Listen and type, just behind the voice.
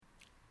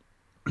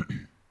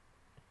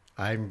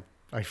I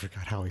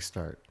forgot how I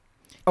start.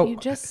 You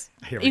just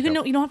here we you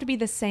go. don't have to be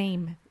the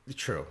same.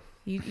 True.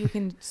 You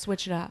can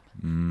switch it up.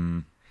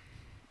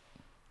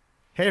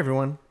 Hey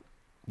everyone,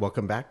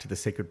 welcome back to the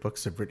Sacred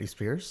Books of Britney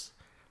Spears.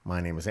 My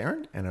name is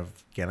Aaron, and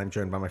again I'm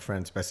joined by my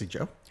friends Bessie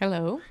Jo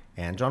Hello.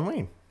 and John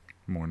Wayne.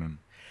 Morning.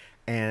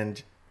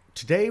 And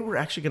today we're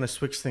actually going to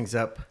switch things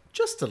up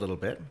just a little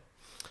bit.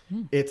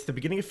 It's the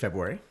beginning of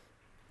February,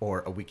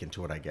 or a week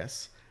into it, I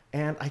guess.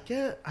 And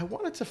I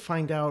wanted to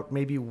find out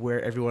maybe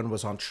where everyone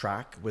was on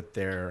track with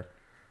their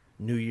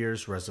New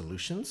Year's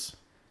resolutions.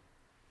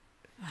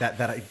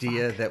 That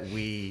idea that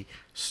we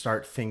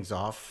start things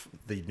off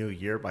the new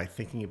year by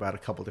thinking about a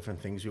couple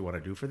different things we want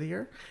to do for the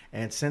year.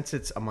 And since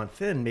it's a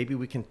month in, maybe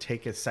we can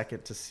take a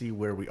second to see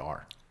where we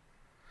are.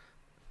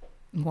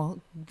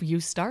 Well, you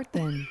start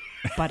then,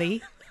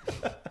 buddy.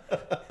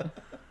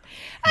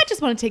 I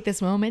just want to take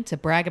this moment to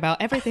brag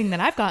about everything that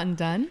I've gotten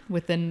done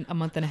within a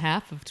month and a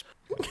half of,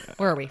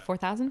 where are we,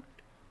 4,000?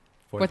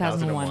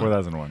 4,001.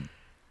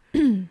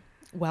 4001.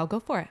 Well, go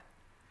for it.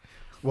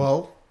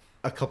 Well,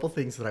 a couple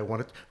things that I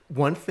wanted.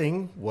 One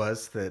thing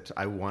was that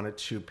I wanted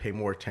to pay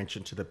more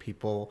attention to the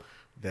people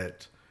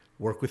that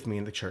work with me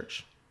in the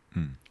church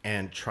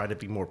and try to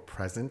be more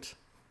present.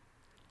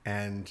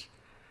 And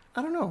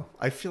I don't know,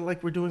 I feel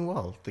like we're doing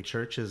well. The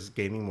church is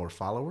gaining more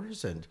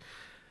followers and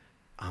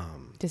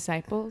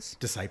Disciples.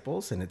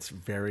 and it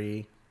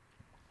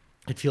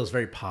feels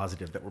very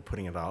positive that we're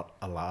putting a lot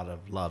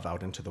of love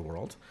out into the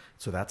world.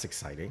 So that's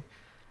exciting.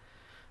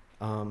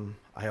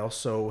 I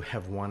also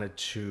have wanted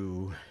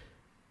to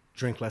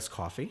drink less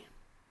coffee.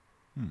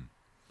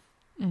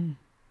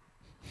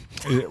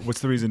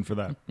 What's the reason for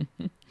that?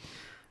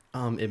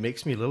 It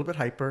makes me a little bit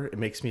hyper. It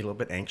makes me a little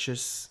bit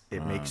anxious.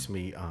 It makes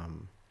me,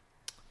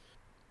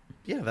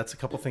 that's a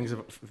couple things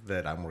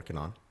that I'm working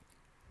on.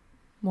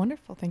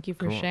 Wonderful. Thank you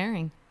for Cool.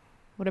 sharing.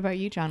 What about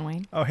you, John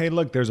Wayne? Oh, hey,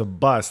 look, there's a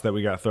bus that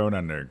we got thrown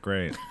under.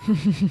 Great.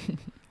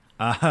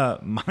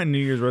 My New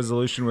Year's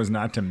resolution was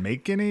not to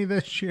make any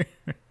this year.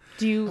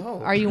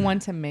 Are you one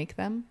to make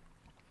them?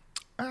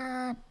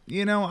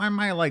 I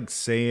might like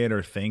say it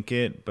or think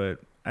it, but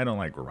I don't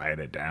like write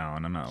it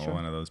down. I'm not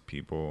one of those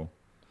people.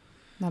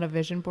 Not a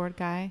vision board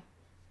guy?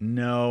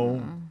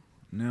 No.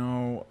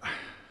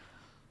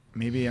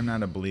 Maybe I'm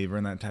not a believer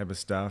in that type of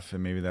stuff,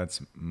 and maybe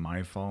that's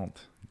my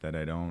fault that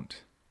I don't.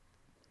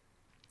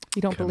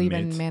 You don't believe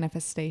in commit.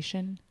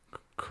 manifestation?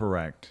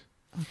 Correct.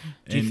 Okay.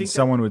 Do you And think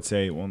someone would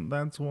say, well,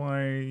 that's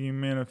why you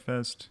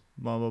manifest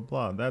blah, blah,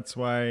 blah. That's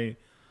why.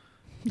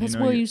 That's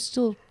why you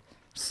still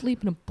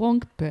sleep in a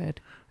bunk bed.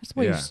 That's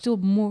why you're still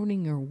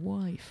mourning your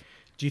wife.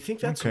 Do you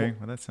think that's Okay,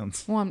 well, that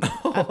sounds. Well,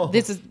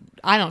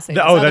 I don't say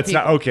this. Oh, other that's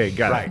not. people. Okay,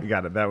 got Right. it.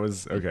 Got it. That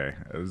was okay.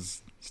 It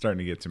was starting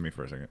to get to me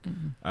for a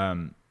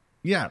second.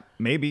 Yeah,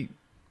 maybe.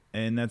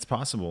 And that's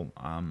possible.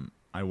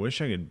 I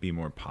wish I could be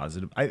more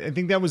positive. I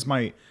think that was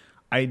I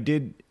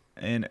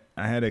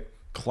had a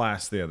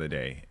class the other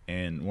day,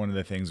 and one of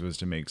the things was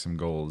to make some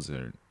goals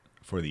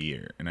for the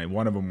year. And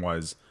one of them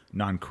was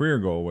non-career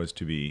goal was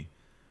to be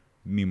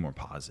more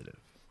positive.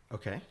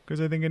 okay?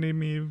 Because I think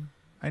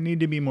I need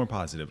to be more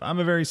positive. I'm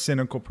a very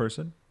cynical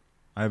person.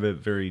 I have a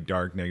very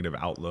dark, negative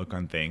outlook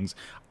on things.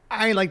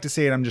 I like to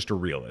say I'm just a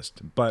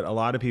realist, but a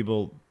lot of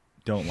people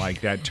don't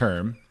like that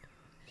term.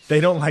 They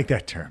don't like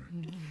that term.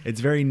 It's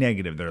very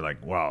negative. They're like,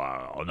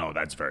 well, oh no,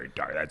 that's very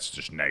dark. That's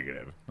just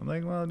negative. I'm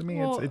like, well, to me,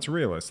 it's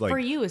realist. Like For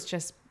you, it's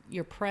just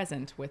you're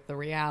present with the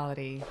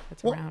reality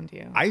that's around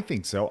you. I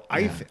think so.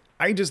 Yeah.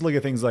 I just look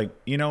at things like,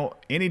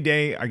 any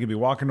day I could be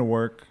walking to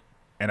work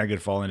and I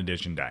could fall in a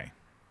ditch and die.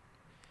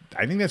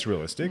 I think that's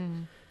realistic.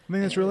 I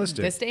think that's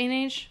realistic. This day and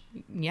age,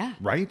 yeah.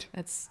 Right?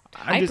 That's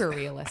I'm just- hyper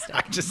realistic.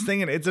 I'm just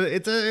thinking it's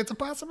a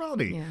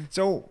possibility. Yeah.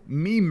 So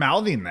me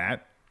mouthing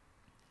that,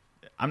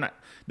 I'm not.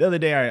 The other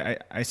day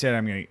I said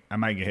I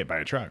might get hit by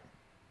a truck.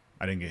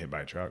 I didn't get hit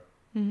by a truck.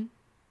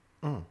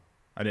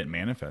 I didn't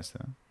manifest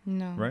that.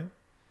 No. Right?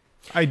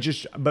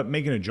 But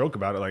making a joke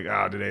about it, like,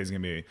 today's gonna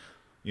be,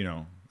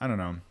 I don't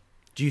know.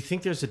 Do you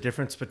think there's a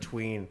difference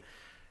between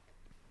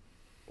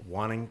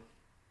wanting,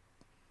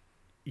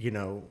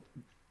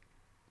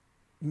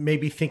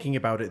 maybe thinking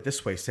about it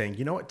this way, saying,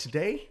 you know what,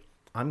 today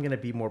I'm going to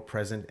be more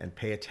present and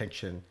pay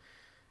attention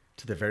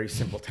to the very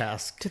simple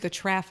task To the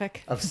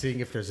traffic, of seeing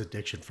if there's a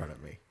ditch in front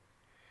of me,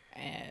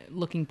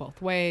 looking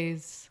both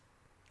ways.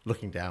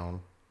 looking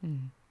down.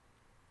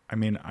 I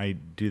mean, I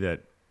do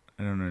that.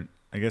 I don't know.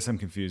 I guess I'm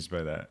confused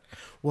by that.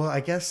 Well,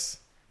 I guess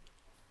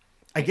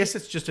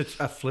it's just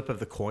a flip of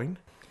the coin.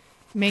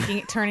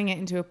 Turning it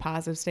into a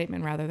positive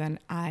statement rather than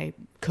I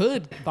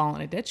could fall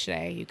in a ditch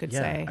today. You could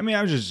say, I mean,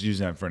 I was just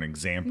using that for an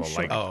example.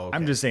 Sure. Like, Oh, okay.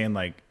 I'm just saying,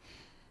 like,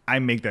 I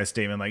make that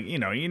statement, like, you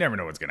never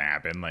know what's going to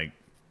happen. Like,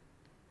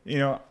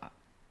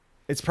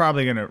 it's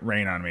probably going to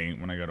rain on me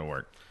when I go to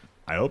work.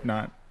 I hope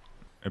not.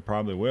 It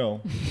probably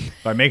will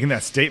by making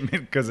that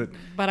statement because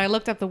But I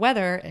looked up the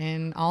weather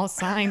and all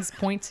signs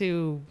point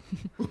to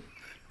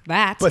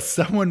that. But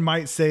someone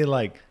might say,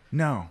 like,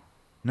 no,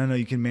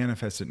 you can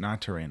manifest it not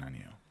to rain on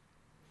you.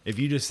 If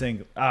you just think,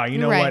 you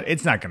know right. what?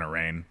 It's not going to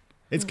rain.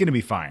 It's going to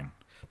be fine.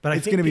 But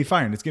it's going to be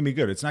fine. It's going to be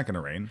good. It's not going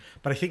to rain.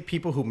 But I think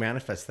people who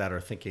manifest that are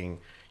thinking,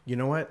 you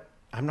know what?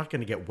 I'm not going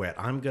to get wet.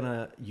 I'm going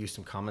to use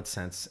some common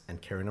sense and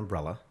carry an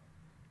umbrella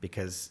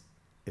because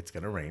it's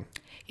going to rain.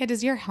 Yeah,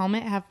 does your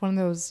helmet have one of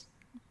those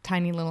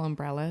tiny little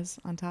umbrellas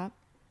on top?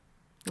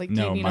 Like,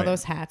 No, you know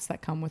those hats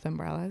that come with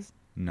umbrellas?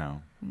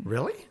 No.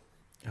 Really?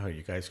 Oh,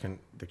 you guys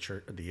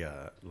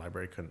the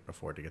library couldn't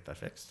afford to get that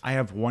fixed? I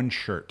have one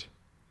shirt.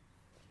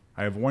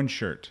 I have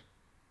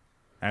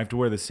to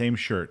wear the same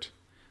shirt,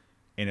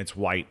 and it's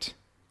white.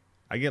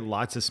 I get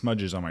lots of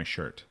smudges on my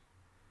shirt.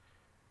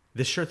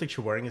 This shirt that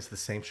you're wearing is the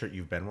same shirt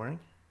you've been wearing?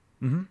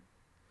 Mm-hmm.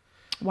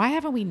 Why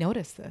haven't we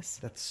noticed this?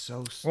 That's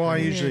so strange. Well, I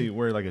usually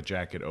wear like a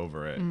jacket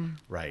over it.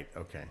 Right,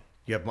 okay.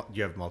 You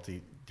have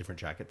different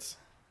jackets?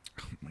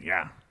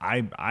 Yeah,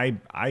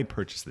 I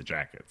purchase the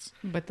jackets.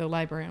 But the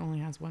library only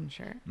has one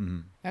shirt. Mm-hmm.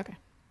 Okay.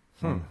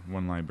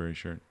 One library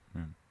shirt.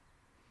 Yeah.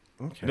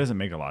 Okay. It doesn't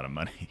make a lot of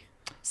money.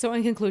 So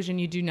in conclusion,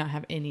 you do not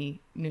have any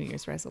New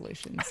Year's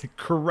resolutions.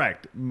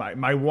 Correct.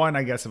 My one,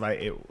 I guess,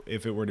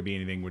 if it were to be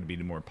anything, would be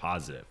more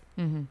positive.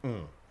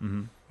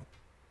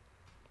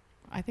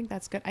 I think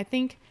that's good. I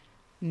think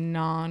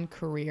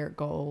non-career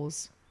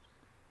goals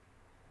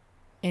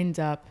end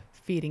up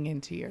feeding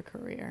into your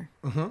career.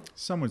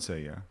 Some would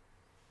say, yeah.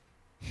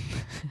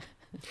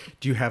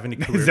 Do you have any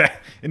career?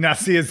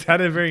 Is that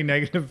a very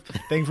negative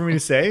thing for me to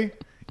say?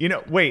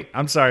 Wait,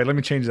 I'm sorry. Let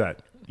me change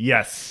that.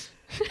 Yes.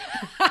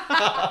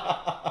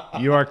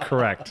 You are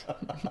correct.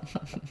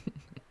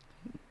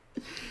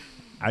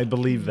 I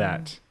believe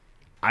that.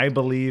 I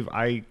believe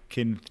I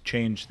can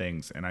change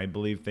things, and I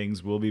believe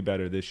things will be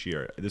better this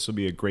year. This will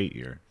be a great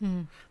year.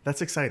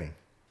 That's exciting.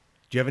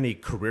 Do you have any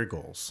career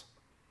goals?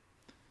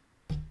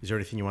 Is there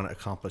anything you want to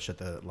accomplish at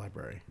the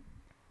library?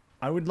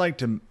 I would like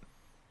to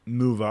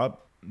move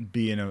up,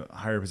 be in a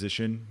higher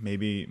position,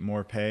 maybe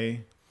more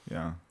pay.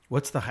 Yeah.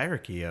 What's the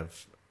hierarchy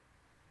of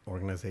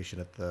organization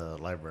at the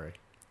library?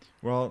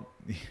 Well,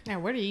 Now,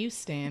 where do you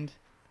stand?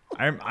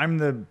 I'm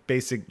the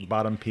basic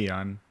bottom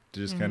peon to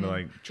just kind of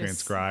like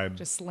transcribe,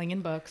 Just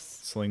slinging books.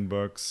 sling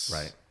books.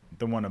 Right.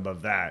 The one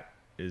above that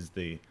is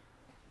the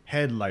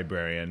head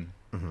librarian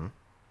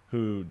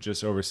who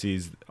just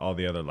oversees all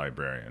the other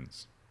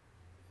librarians.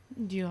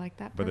 Do you like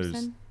that But there's-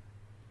 person?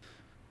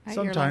 At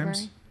your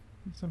library?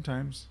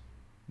 Sometimes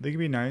they can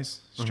be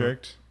nice,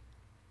 strict,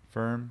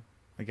 firm,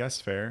 I guess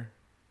fair.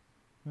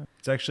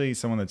 It's actually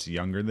someone that's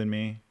younger than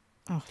me.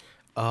 Oh,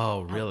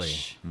 Oh, really?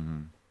 ouch.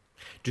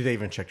 Do they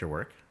even check your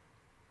work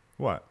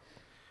What?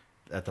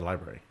 at the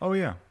library? Oh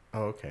yeah,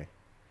 Oh, okay.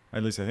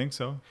 at least I think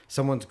so.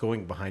 Someone's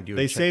going behind you.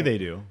 They and say checking. they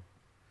do,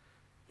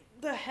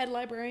 The head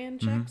librarian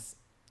checks?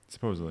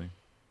 supposedly.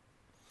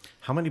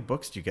 How many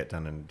books do you get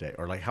done in a day?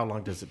 Or like how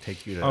long does it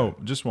take you to... Oh,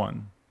 just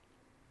one.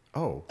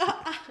 Oh.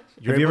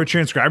 Have you ever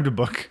transcribed a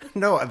book?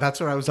 No, that's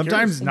what I was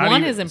Sometimes curious. not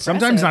One even. is impressive.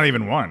 Sometimes not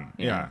even one.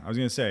 Yeah. Yeah, I was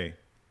gonna say,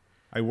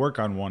 I work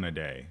on one a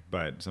day,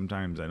 but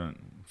sometimes I don't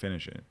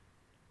finish it.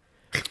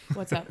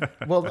 What's up?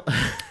 Well,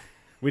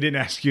 We didn't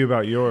ask you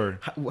about your.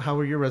 how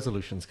are your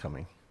resolutions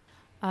coming?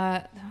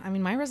 I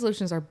mean, my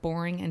resolutions are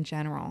boring in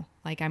general.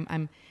 Like At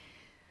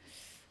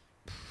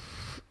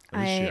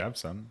least you have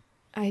some.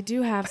 I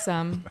do have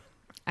some.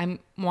 I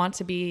want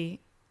to be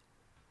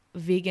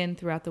vegan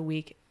throughout the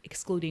week,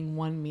 excluding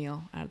one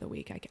meal out of the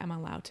week. I'm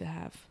allowed to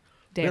have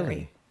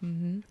dairy.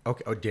 Really?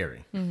 Okay. Oh,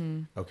 dairy.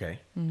 Okay.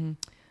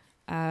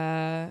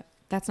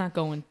 That's not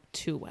going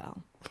too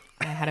well.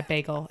 I had a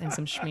bagel and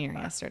some schmear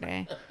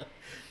yesterday.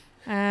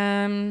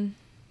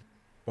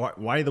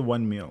 Why the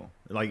one meal?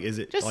 Like, is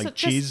it Just-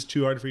 cheese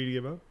too hard for you to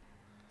give up?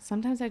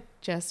 Sometimes I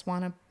just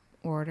want to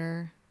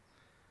order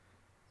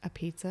a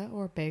pizza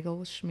or bagel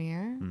with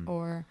schmear,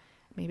 or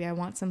maybe I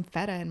want some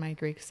feta in my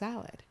Greek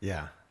salad.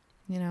 Yeah.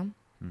 You know?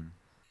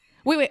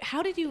 Wait.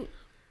 How did you?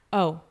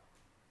 Oh,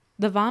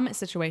 the vomit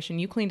situation.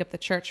 You cleaned up the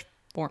church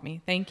for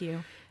me. Thank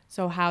you.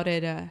 So how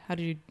did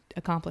you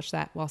accomplish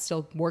that while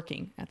still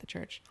working at the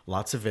church?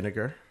 Lots of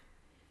vinegar.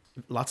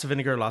 Lots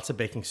of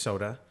baking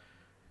soda.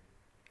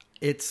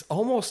 It's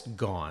almost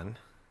gone.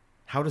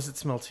 How does it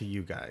smell to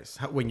you guys?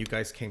 When you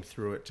guys came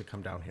through it to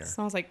come down here? It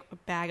smells like a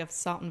bag of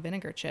salt and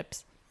vinegar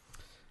chips,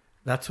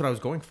 That's what I was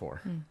going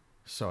for.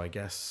 So I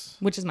guess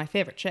which is my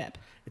favorite chip.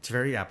 it's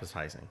very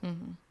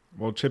appetizing.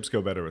 Well, chips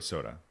go better with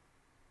soda.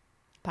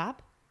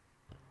 Pop?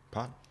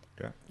 Pop.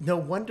 Yeah. No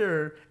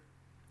wonder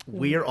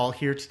we are all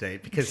here today,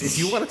 because if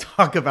you want to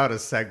talk about a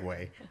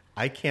segue,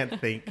 I can't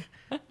think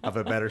of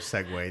a better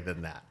segue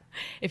than that.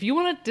 If you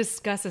want to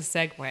discuss a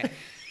segue,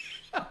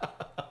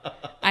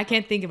 I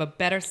can't think of a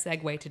better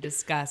segue to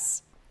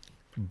discuss.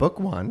 Book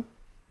 1,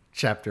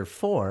 Chapter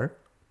 4,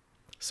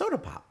 Soda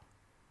Pop.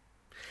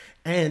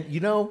 And,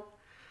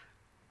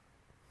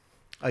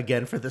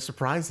 again, for the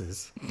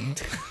surprises.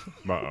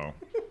 Uh-oh.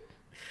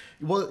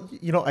 Well,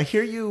 I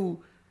hear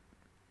you,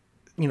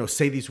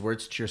 say these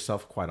words to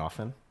yourself quite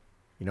often,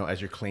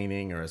 as you're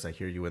cleaning or as I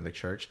hear you in the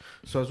church.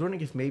 So I was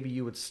wondering if maybe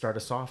you would start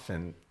us off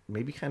and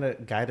maybe kind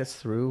of guide us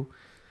through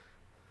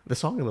the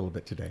song a little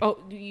bit today. Oh,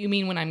 you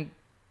mean when I'm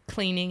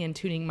cleaning and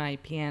tuning my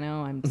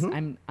piano?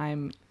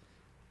 I'm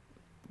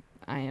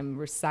I am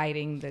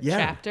reciting the Yeah.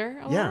 chapter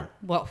a lot? Yeah.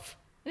 Well,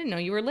 I didn't know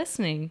you were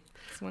listening.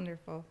 It's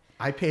wonderful.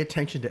 I pay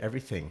attention to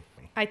everything.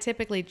 I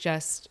typically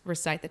just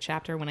recite the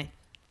chapter when I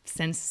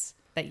sense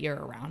that you're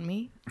around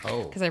me.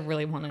 Oh. Because I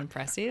really want to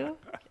impress you.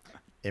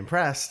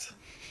 Impressed.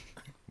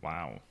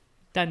 Wow.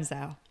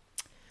 Dunzo.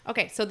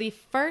 Okay, so the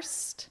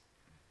first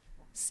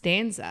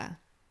stanza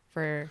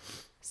for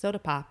Soda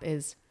Pop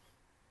is,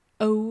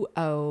 oh,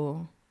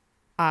 oh.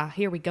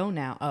 Here we go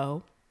now,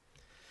 oh.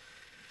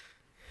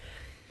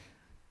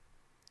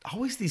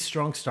 Always these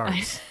strong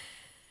starts.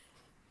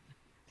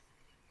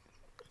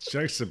 She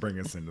likes to bring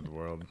us into the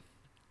world.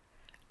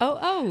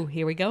 Oh,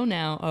 here we go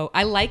now. Oh,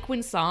 I like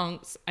when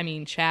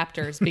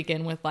chapters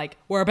begin with like,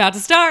 we're about to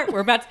start. We're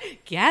about to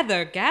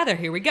gather.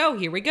 Here we go.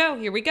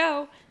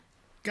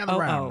 Gather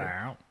around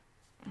now.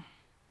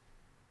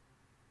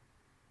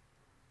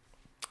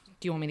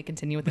 Do you want me to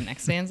continue with the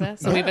next stanza?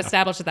 So we've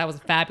established that was a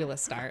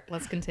fabulous start.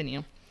 Let's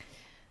continue.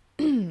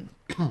 Now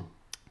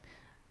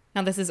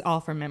this is all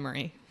from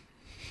memory.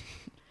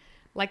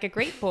 Like a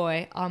great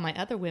boy, all my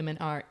other women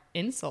are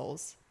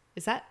insoles.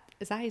 Is that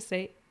how you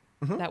say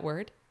that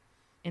word?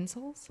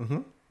 Insoles? Mm-hmm.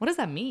 What does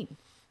that mean?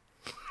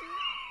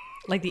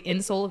 Like the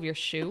insole of your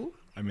shoe?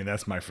 I mean,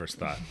 that's my first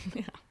thought.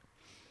 Yeah.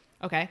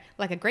 Okay.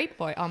 Like a great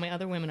boy, all my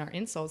other women are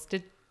insoles.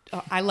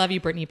 I love you,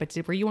 Brittany, but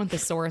were you on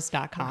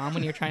thesaurus.com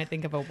when you're trying to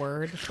think of a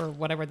word for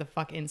whatever the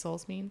fuck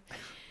insoles mean?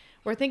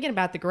 We're thinking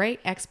about the great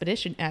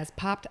expedition as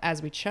popped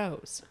as we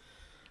chose.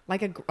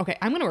 Okay,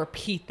 I'm going to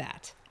repeat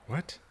that.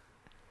 What?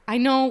 I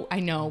know.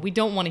 We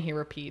don't want to hear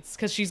repeats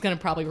because she's going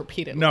to probably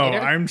repeat it No, later.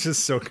 I'm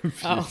just so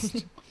confused.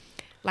 Oh.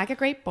 Like a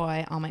great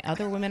boy, all my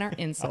other women are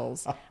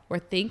insoles. We're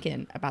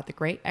thinking about the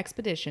great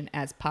expedition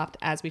as popped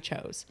as we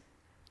chose.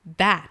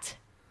 That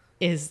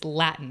is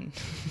Latin.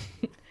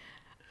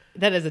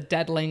 That is a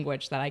dead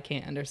language that I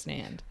can't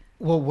understand.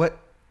 Well,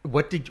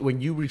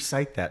 when you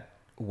recite that,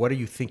 what do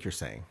you think you're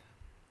saying?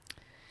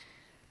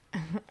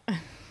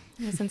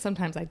 Listen,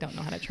 sometimes I don't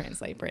know how to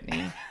translate,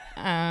 Brittany.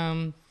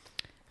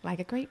 Like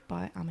a great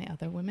boy, all my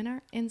other women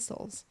are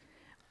insoles.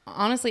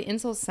 Honestly,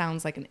 insoles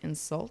sounds like an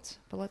insult,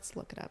 but let's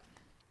look it up.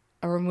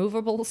 A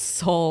removable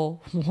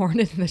sole worn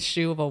in the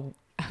shoe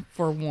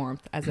for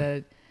warmth as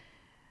a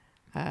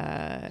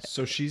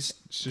She's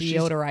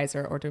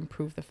deodorizer or to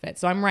improve the fit.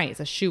 So I'm right.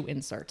 It's a shoe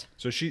insert.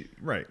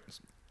 Right.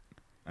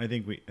 I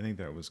think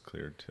that was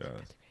clear to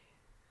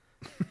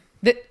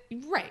us.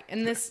 Right.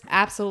 And this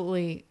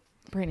absolutely,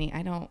 Brittany,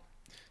 I don't.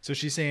 So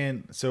she's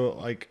saying,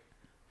 like,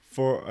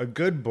 for a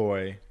good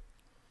boy,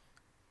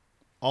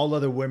 all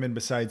other women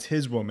besides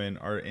his woman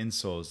are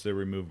insoles. They're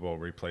removable,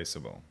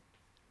 replaceable.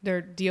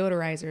 They're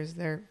deodorizers.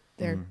 They're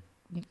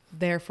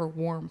there for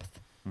warmth.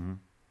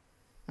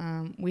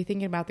 Mm-hmm. We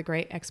thinking about the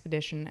great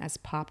expedition as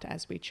popped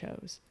as we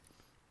chose.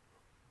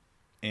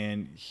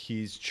 And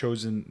he's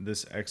chosen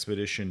this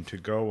expedition to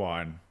go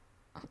on.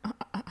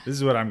 This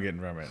is what I'm getting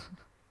from it.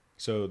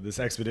 So this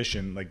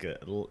expedition, like a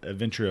little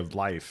adventure of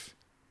life,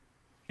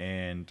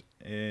 and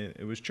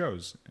it was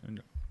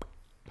chosen.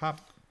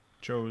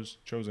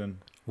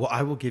 Well,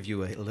 I will give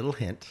you a little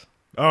hint.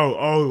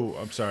 Oh,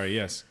 I'm sorry.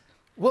 Yes.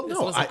 Well,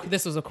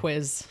 This was a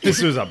quiz.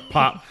 This was a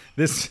pop.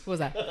 What was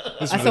that?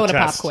 This a was soda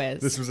pop test.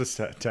 quiz. This was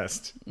a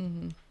test.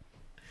 Mm-hmm.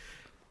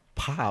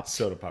 Pop.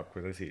 Soda pop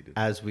quiz. I see you did.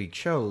 As we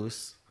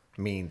chose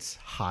means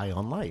high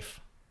on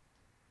life.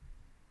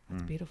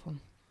 That's beautiful.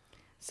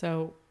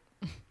 So,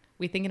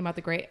 we thinking about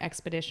the great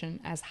expedition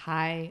as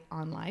high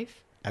on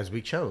life? As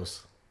we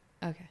chose.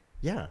 Okay.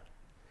 Yeah.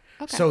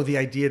 Okay. So the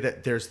idea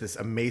that there's this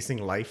amazing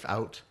life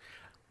out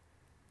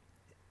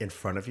in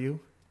front of you,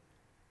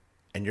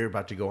 and you're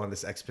about to go on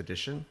this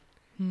expedition,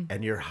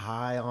 and you're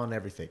high on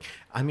everything.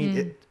 I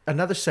mean,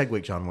 another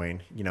segue, John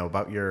Wayne,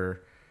 about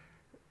your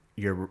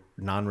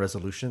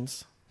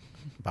non-resolutions,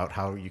 about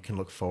how you can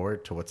look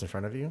forward to what's in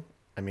front of you.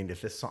 I mean,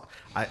 if this song,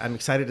 I'm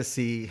excited to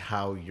see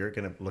how you're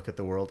going to look at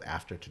the world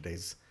after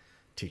today's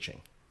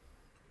teaching.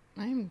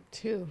 I am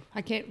too.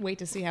 I can't wait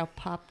to see how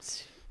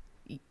popped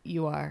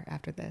you are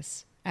after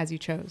this, as you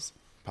chose.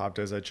 Popped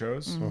as I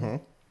chose? Mm-hmm.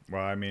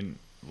 Well, I mean,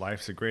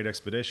 life's a great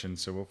expedition,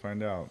 so we'll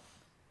find out.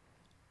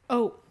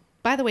 Oh,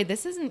 by the way,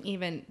 this is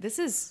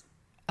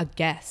a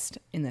guest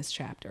in this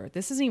chapter.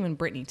 This isn't even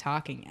Brittany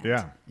talking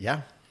yet.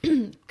 Yeah.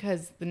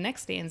 Because the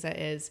next stanza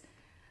is,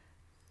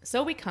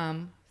 so we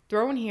come,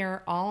 thrown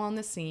here all on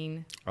the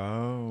scene.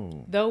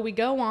 Oh. Though we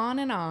go on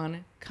and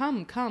on,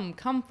 come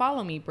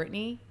follow me,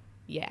 Brittany.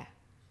 Yeah.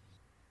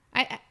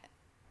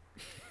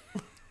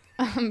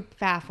 I'm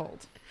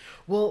baffled.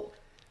 Well,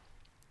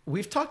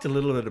 we've talked a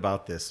little bit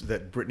about this,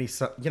 that Brittany,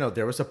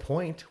 there was a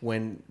point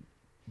when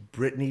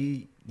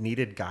Brittany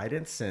needed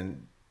guidance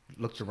and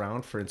looked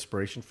around for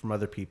inspiration from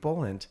other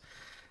people. And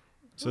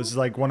so this is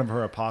like one of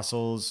her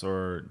apostles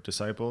or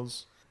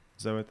disciples?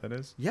 Is that what that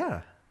is?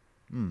 Yeah.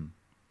 And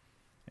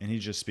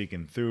he's just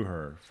speaking through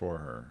her, for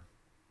her.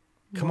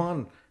 Come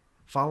on,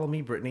 follow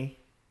me, Brittany.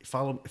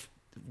 Follow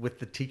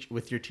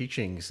with your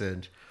teachings,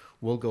 and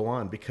we'll go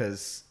on,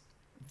 because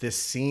this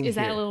scene is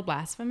here, that a little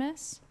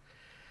blasphemous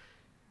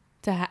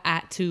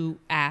to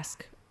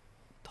ask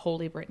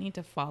Holy Brittany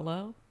to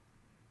follow?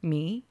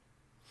 Me?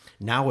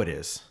 Now it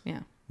is.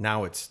 Yeah.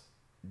 Now it's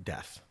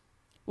death.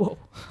 Whoa.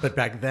 But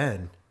back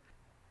then,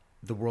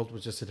 the world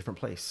was just a different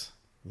place,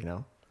 you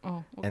know?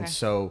 Oh, okay. And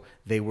so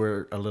they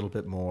were a little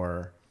bit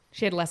more...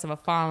 She had less of a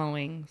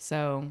following,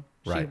 so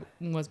Right.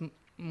 she was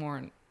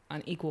more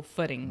on equal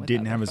footing with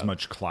Didn't other have as folk.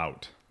 much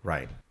clout.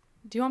 Right.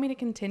 Do you want me to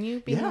continue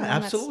being the Yeah, one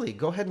that's- absolutely.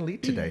 Go ahead and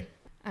lead today.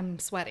 I'm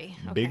sweaty.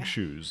 Okay. Big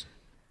shoes.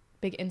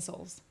 Big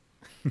insoles.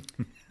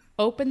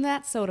 Open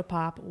that soda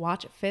pop,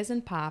 watch it fizz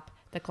and pop.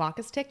 The clock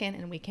is ticking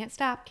and we can't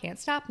stop,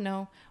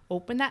 no.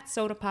 Open that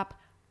soda pop,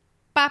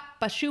 bop,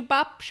 a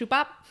shoo-bop,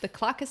 shoo-bop. The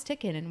clock is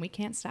ticking and we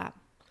can't stop.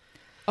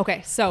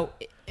 Okay, so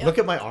Look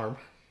at my arm.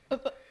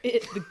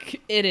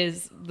 it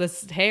is, the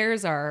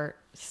hairs are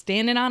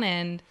standing on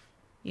end.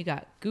 You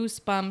got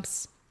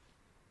goosebumps.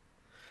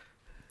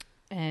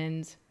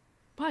 And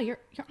wow, your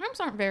arms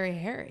aren't very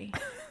hairy.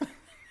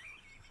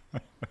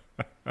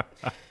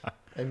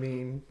 I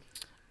mean...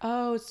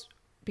 Oh, it's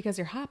because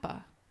you're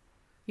Hapa.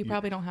 You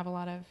probably don't have a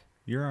lot of...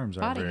 Your arms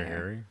aren't Body very hair.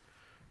 hairy.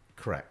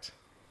 Correct.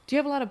 Do you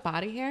have a lot of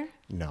body hair?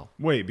 No.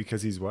 Wait,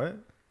 because he's what?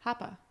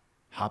 Hapa.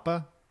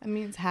 Hapa? That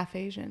means half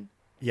Asian.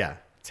 Yeah,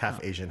 it's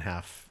half Asian,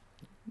 half...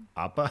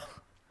 Appa?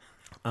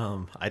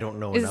 I don't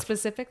know Is it enough.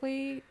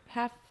 specifically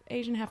half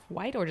Asian, half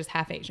white, or just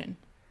half Asian?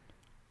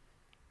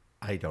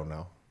 I don't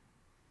know.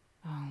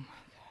 Oh my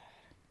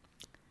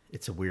God.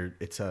 It's a weird...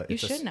 It's a. You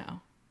it's should a,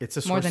 know. It's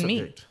a More sore than me.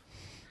 subject.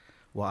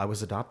 Well, I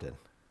was adopted.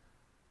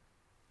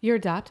 You're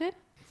adopted?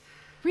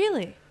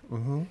 Really?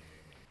 Mm-hmm.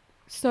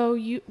 So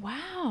you...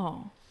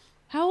 Wow.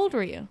 How old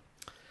were you?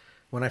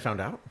 When I found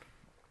out?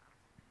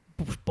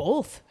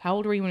 Both. How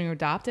old were you when you were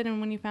adopted and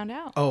when you found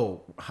out?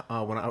 Oh,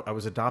 when I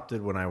was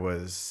adopted when I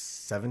was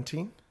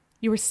 17,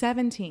 You were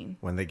 17.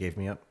 when they gave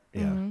me up.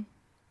 Yeah.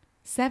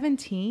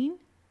 17?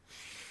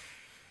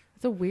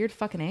 That's a weird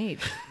fucking age.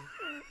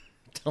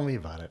 Tell me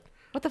about it.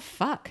 What the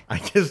fuck? I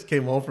just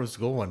came home from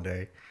school one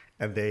day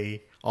and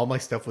all my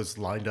stuff was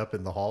lined up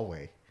in the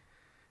hallway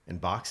in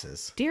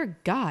boxes. Dear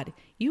God,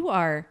 you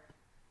are...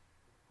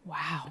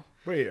 Wow.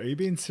 Wait, are you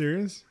being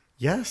serious?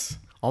 Yes.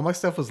 All my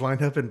stuff was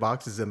lined up in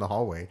boxes in the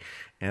hallway.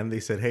 And they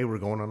said, hey, we're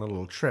going on a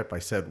little trip. I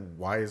said,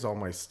 why is all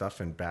my stuff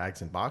in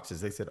bags and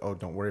boxes? They said, oh,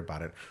 don't worry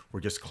about it.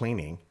 We're just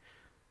cleaning.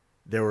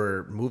 There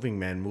were moving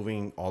men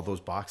moving all those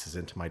boxes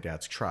into my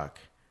dad's truck.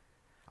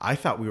 I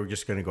thought we were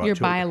just going to go out Your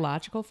to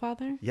biological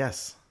father?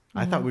 Yes.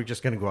 I thought we were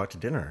just going to go out to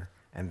dinner.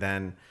 And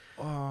then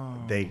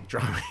they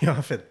dropped me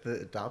off at the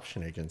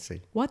adoption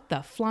agency. What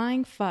the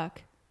flying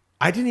fuck?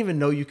 I didn't even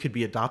know you could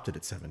be adopted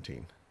at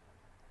 17.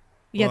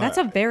 Yeah, Well, that's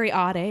a very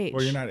odd age.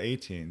 Well, you're not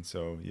 18,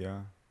 so yeah.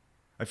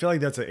 I feel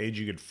like that's an age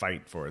you could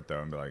fight for it, though,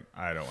 and be like,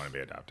 I don't want to be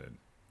adopted.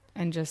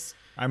 And just...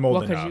 I'm old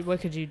what enough. What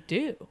could you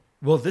do?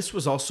 Well, this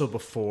was also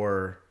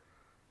before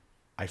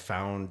I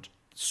found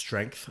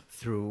strength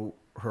through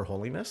her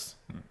holiness.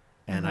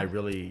 And I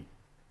really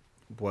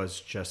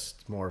was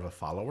just more of a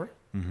follower.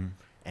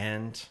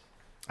 And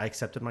I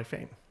accepted my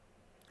fate.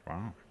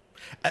 Wow.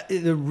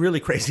 The really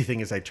crazy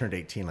thing is I turned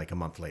 18 like a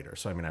month later.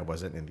 So, I mean, I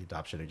wasn't in the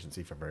adoption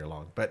agency for very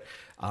long. But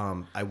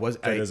I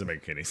Doesn't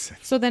make any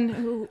sense. So then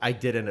who... I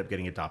did end up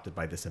getting adopted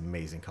by this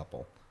amazing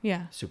couple.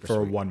 Yeah. Super For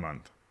sweet. 1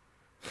 month.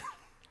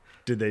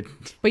 Did they...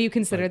 But you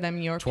consider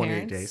them your 28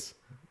 parents? days.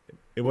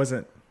 It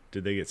wasn't...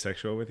 Did they get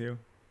sexual with you?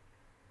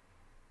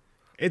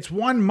 It's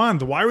 1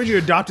 month. Why would you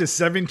adopt a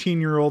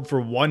 17-year-old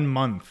for 1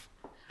 month?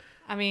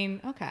 I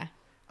mean, okay.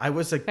 I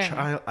was a Fair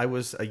child. I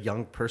was a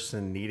young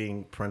person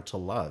needing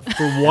parental love.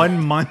 For 1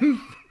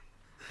 month?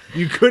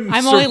 You couldn't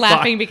I'm only survive.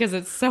 laughing because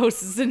it's so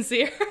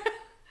sincere.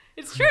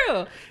 It's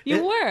true.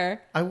 You were.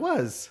 I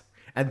was.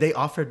 And they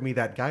offered me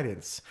that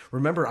guidance.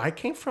 Remember, I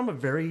came from a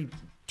very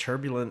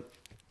turbulent...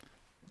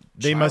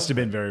 They must have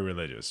been very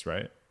religious,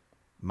 right?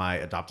 My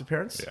adopted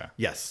parents? Yeah.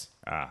 Yes.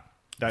 That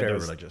Very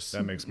religious.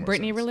 That makes more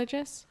Brittany sense.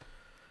 religious?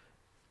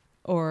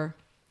 Or...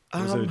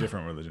 Or was it a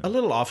different religion? A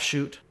little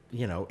offshoot.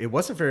 You know, it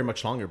wasn't very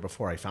much longer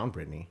before I found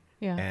Brittany.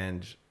 Yeah.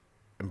 And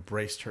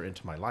embraced her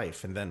into my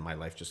life. And then my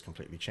life just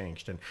completely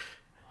changed. And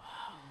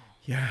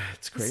yeah,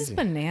 it's This is crazy.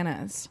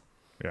 bananas.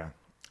 Yeah.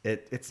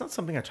 It's not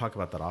something I talk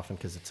about that often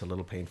because it's a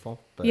little painful.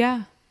 But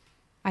Yeah.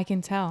 I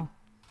can tell.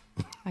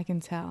 I can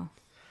tell.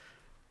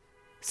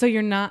 So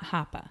you're not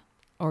Hapa.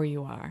 Or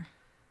you are.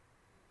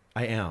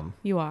 I am.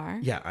 You are.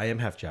 Yeah, I am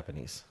half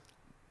Japanese.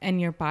 And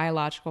your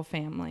biological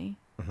family,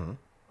 Mm-hmm.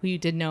 who you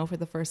did know for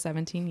the first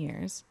 17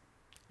 years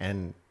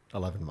And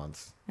 11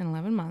 months. and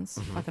 11 months.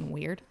 Mm-hmm. Fucking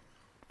weird.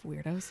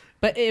 Weirdos.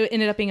 But it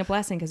ended up being a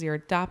blessing because your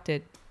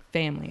adopted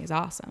family is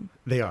awesome.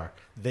 They are.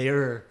 They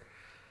are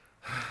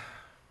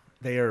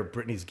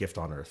Brittany's gift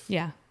on earth.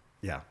 Yeah.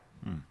 Yeah.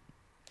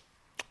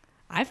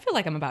 I feel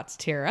like I'm about to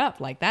tear up.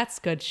 Like, that's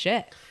good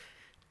shit.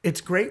 It's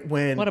great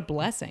when What a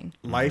blessing.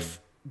 life,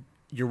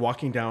 you're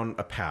walking down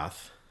a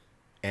path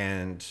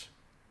and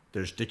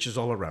there's ditches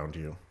all around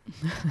you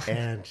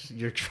and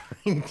you're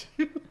trying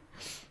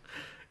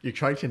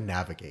to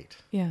navigate.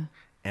 Yeah.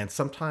 And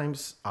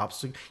sometimes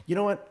you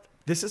know what?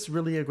 This is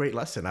really a great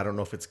lesson. I don't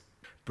know if it's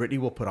Brittany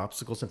will put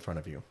obstacles in front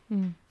of you.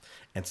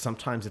 And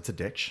sometimes it's a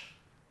ditch.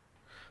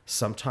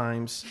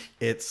 Sometimes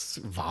it's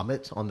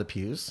vomit on the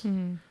pews.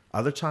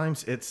 Other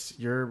times it's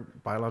your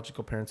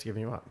biological parents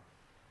giving you up.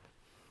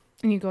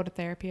 And you go to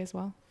therapy as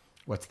well?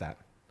 What's that?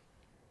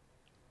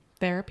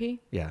 Therapy?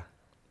 Yeah.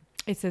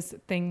 It's this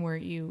thing where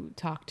you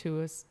talk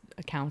to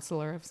a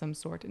counselor of some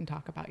sort and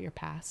talk about your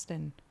past.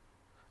 And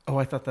Oh,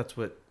 I thought that's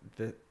what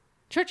the...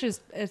 church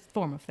is a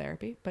form of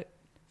therapy, but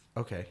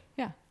Okay.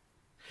 yeah.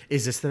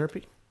 Is this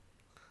therapy?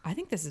 I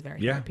think this is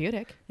very Yeah.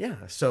 therapeutic.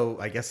 Yeah. So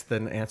I guess the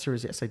answer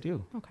is yes, I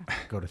do. Okay.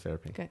 Go to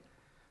therapy. Good.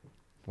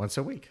 Once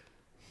a week.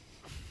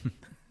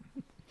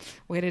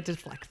 Way to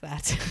deflect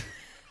that.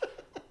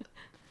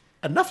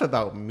 Enough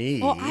about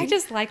me. Well, I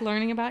just like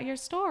learning about your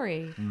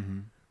story.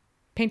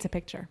 Paints a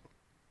picture.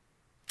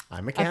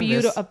 I'm a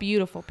canvas. A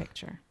beautiful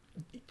picture.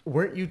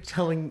 Weren't you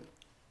telling...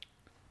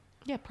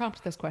 Yeah,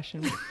 prompt this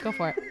question. Go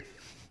for it.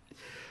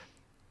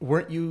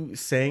 Weren't you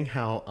saying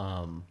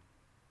how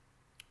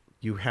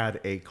you had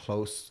a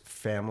close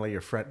family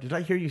or friend? Did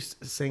I hear you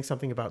saying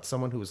something about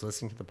someone who was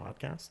listening to the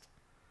podcast?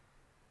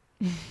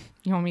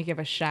 You want me to give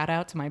a shout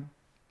out to my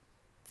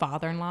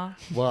father-in-law?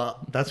 Well,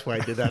 that's why I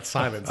did that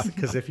silence,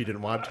 because if you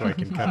didn't want to, I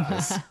can cut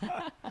this.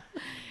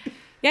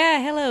 Yeah,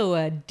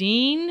 hello,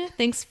 Dean.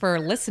 Thanks for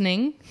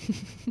listening.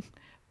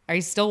 Are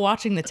you still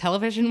watching the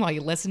television while you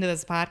listen to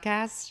this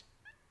podcast?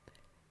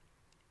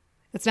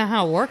 That's not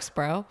how it works,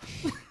 bro.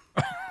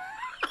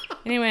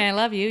 Anyway, I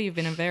love you. You've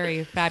been a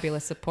very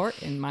fabulous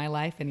support in my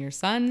life and your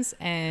son's.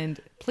 And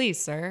please,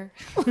 sir,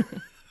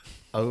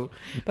 Oh,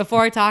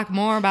 before I talk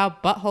more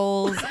about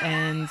buttholes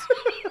and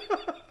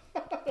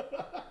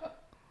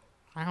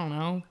I don't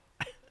know.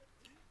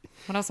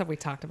 What else have we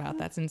talked about?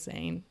 That's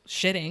insane.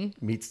 Shitting.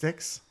 meat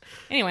sticks?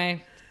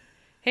 Anyway,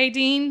 hey,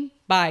 Dean.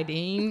 Bye,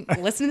 Dean.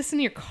 Listen to this in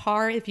your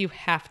car if you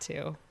have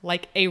to,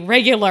 like a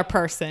regular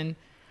person.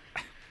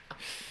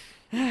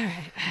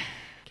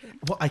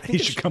 Well, I He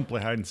think should come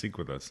play hide and seek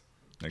with us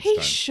next He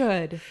time.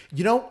 should.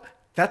 you know,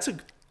 that's a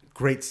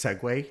great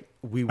segue.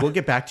 We will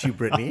get back to you,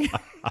 Brittany.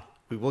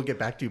 We will get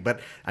back to you, but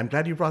I'm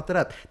glad you brought that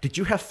up. Did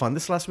you have fun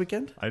this last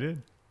weekend? I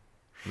did.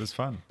 It was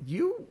fun.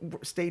 You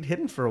stayed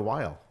hidden for a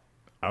while.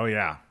 Oh,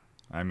 yeah.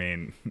 I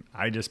mean,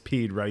 I just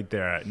peed right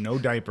there. No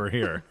diaper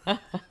here.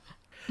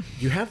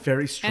 You have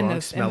very strong And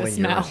the smelling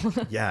smell.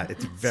 urine. Yeah,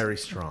 it's very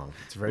strong.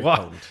 It's very Well,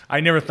 potent. I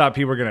never thought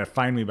people were going to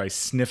find me by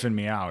sniffing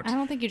me out. I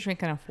don't think you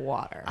drink enough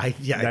water.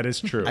 That is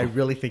true. I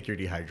really think you're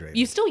dehydrated.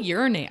 You still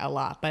urinate a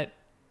lot, but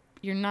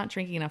you're not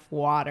drinking enough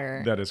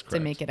water That is to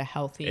correct. make it a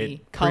healthy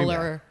It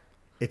color.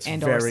 It's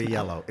and or very smell.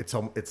 yellow. It's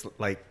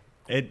like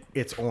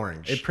it's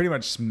orange. It pretty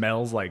much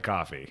smells like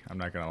coffee. I'm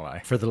not going to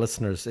lie. For the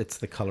listeners, it's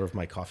the color of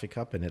my coffee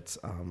cup, and it's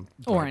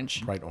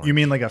Orange. bright orange. You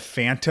mean like a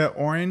Fanta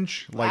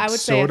orange? Like I would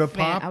soda say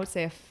pop? I would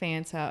say a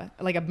Fanta,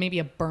 like maybe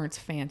a burnt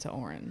Fanta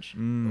orange.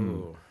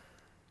 Ooh.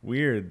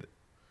 Weird.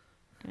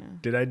 Yeah.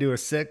 Did I do a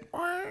sick?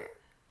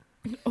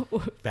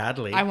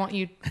 Badly. I want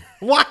you.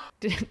 What?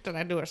 Did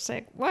I do a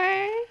sick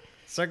way?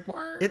 Sick?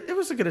 It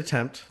was a good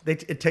attempt.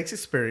 It takes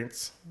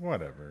experience.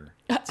 Whatever.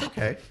 It's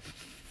okay.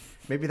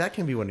 Maybe that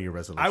can be one of your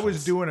resolutions. I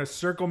was doing a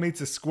circle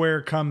meets a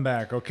square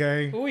comeback,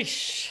 okay?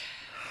 Wish.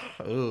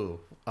 Ooh.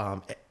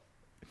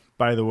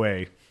 By the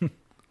way,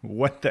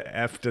 what the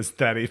F does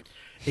that even...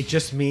 It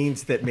just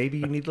means that maybe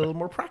you need a little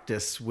more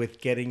practice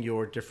with getting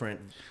your different...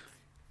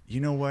 You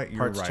know what? You're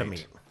Parts to right.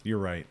 meet. You're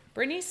right.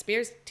 Britney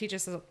Spears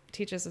teaches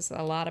us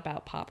a lot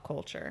about pop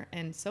culture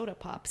and soda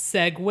pop.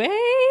 Segue.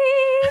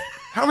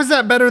 How is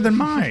that better than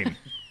mine?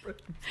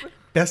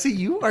 Bessie,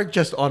 you are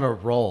just on a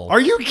roll.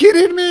 Are you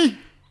kidding me?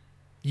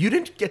 You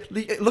didn't get...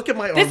 Look at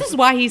my arms. This is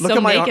why he's Look so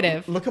at my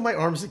negative. look at my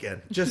arms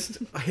again. Just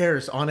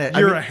hairs on it.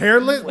 You're a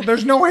hairless?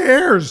 There's no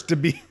hairs to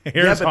be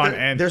hairs but on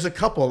end. there's a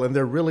couple, and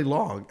they're really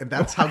long, and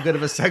that's how good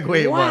of a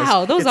segue it was.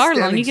 Wow, those It's are long.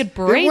 standing- You could It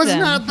braid was them.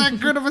 not that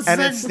good of a segue.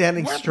 And it's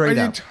standing straight What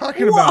are you up.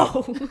 talking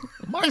about?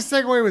 My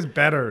segue was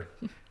better.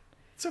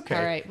 It's okay.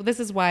 All right. Well, this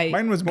is why.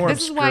 Mine was more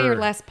This is why you're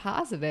obscure. less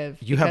positive.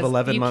 You have because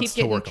 11 you months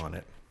keep to work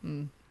getting-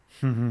 on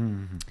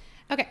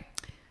it. Okay.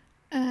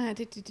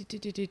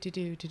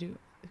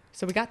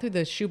 So we got through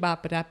the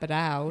Shoo-Pop.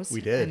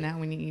 We did. And now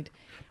we need.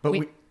 But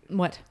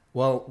what?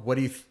 Well, what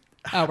do you...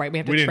 Oh, right. We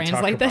have to We didn't talk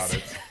translate about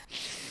this.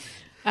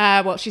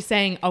 it. Well, she's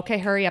saying, okay,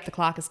 hurry up. The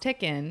clock is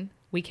ticking.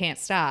 We can't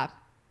stop.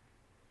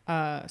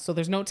 So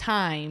there's no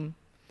time.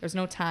 There's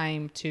no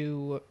time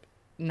to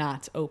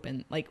not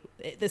open. Like,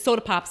 the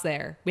soda pop's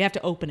there. We have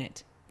to open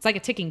it. It's like a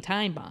ticking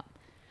time bomb.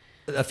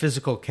 A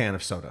physical can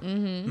of soda.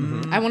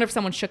 I wonder if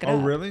someone shook it Oh,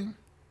 up. really?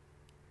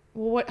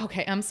 Well, what?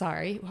 Okay, I'm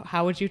sorry.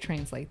 How would you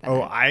translate that?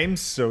 Oh, I'm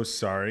so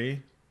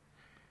sorry.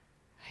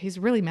 He's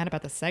really mad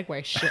about the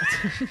Segue shit.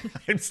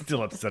 I'm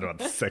still upset about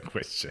the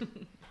segue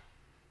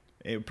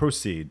shit.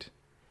 Proceed.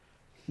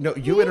 No,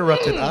 you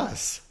interrupted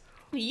us.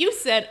 You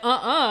said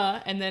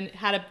and then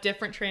had a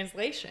different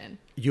translation.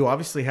 You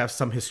obviously have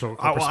some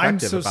historical Oh, perspective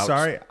I'm so about...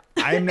 sorry.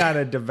 I'm not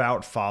a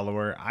devout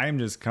follower. I'm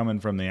just coming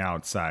from the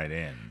outside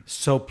in.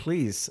 So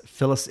please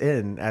fill us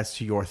in as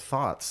to your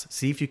thoughts.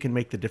 See if you can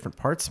make the different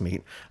parts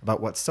meet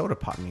about what soda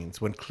pop means,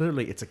 when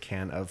clearly it's a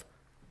can of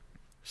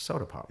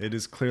soda pop. It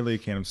is clearly a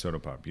can of soda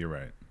pop. You're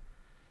right.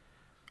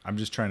 I'm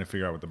just trying to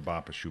figure out what the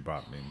bop of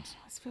Shoo-Pop means.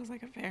 This feels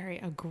like a very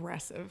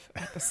aggressive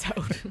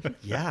episode.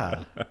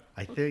 Yeah,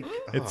 I think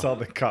It's all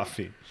the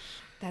coffee.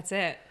 That's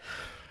it.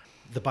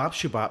 the bop,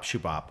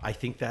 Shoo-Bop. I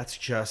think that's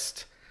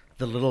just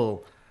the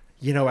little,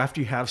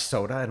 after you have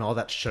soda and all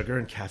that sugar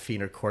and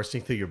caffeine are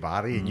coursing through your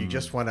body, and you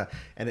just want to,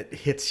 and it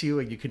hits you,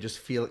 and you can just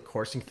feel it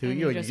coursing through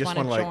you, and you just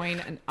want to join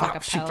an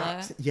bop, Shoo-Bop.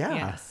 acapella.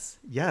 Yeah.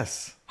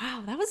 Yes.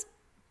 Wow, that was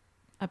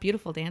a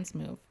beautiful dance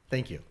move.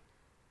 Thank you.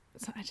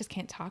 So I just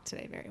can't talk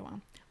today very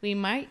well. We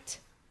might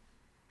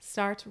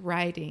start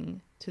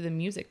riding to the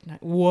music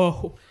tonight.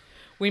 Whoa.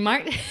 We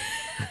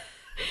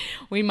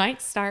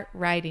might start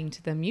riding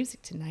to the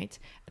music tonight.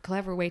 A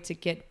clever way to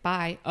get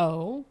by.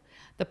 Oh,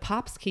 the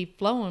pops keep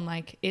flowing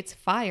like it's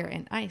fire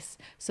and ice.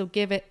 So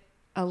give it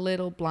a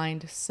little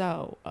blind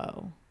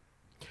oh.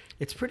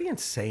 It's pretty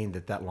insane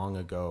that long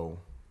ago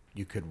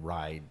you could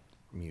ride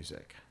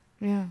music.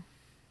 Yeah.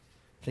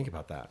 Think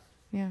about that.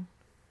 Yeah.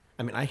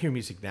 I mean, I hear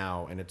music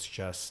now, and it's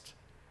just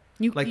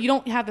You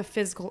don't have the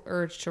physical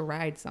urge to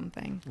ride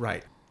something.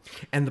 right,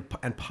 and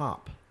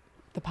pop.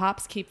 The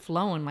pops keep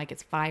flowing like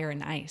it's fire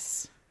and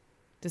ice.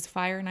 Does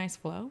fire and ice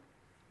flow?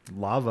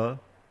 Lava.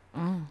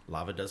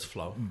 Lava does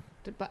flow.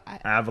 But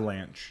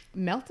Avalanche.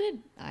 melted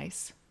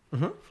ice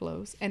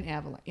flows, and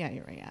avalanche. Yeah,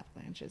 you're right.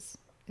 Avalanche is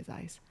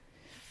ice.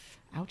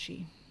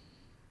 Ouchie.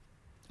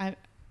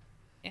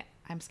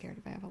 I'm scared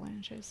of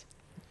avalanches.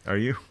 Are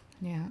you?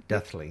 Yeah.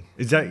 Deathly.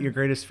 Is that your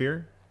greatest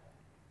fear?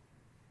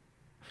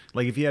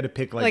 Like if you had to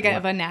pick Like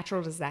of a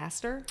natural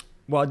disaster?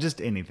 well,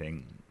 just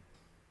anything.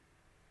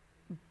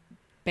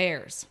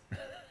 Bears.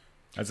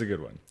 That's a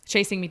good one.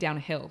 Chasing me down a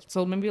hill.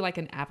 So maybe like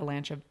an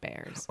avalanche of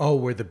bears. Oh,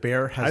 where the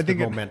bear has I the think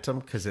momentum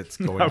because it's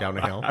going down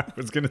a hill. I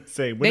was gonna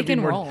say, They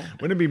can roll.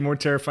 Wouldn't it be more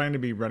terrifying to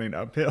be running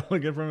uphill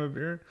again from a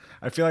bear?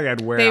 I feel like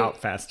I'd wear They- out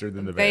faster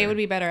than the bear. They would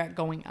be better at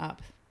going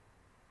up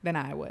than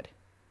I would.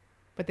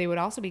 But they would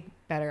also be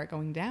better at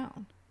going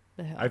down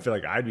the hill. I feel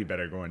like I'd be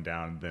better going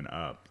down than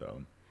up,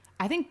 though.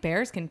 I think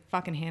bears can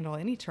fucking handle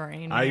any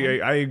terrain. Man.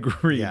 I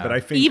agree, Yeah. but I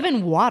think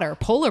Even water.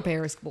 Polar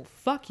bears will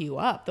fuck you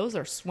up. Those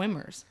are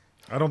swimmers.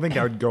 I don't think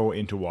I would go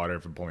into water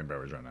if a polar bear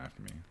was running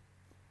after me.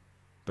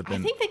 But I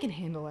then think they can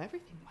handle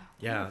everything well.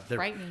 Yeah, They're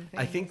frightening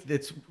things. I think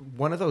it's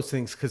one of those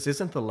things because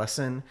isn't the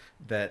lesson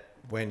that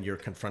when you're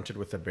confronted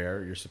with a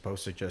bear, you're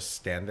supposed to just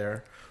stand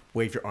there,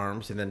 wave your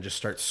arms, and then just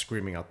start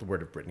screaming out the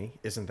word of Britney?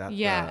 Isn't that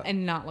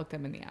and not look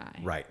them in the eye.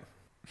 right?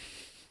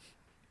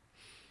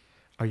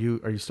 Are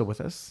you still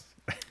with us?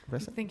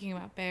 Thinking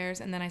about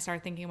bears, and then I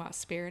started thinking about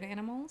spirit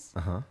animals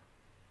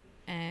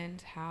and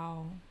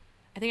how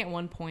I think at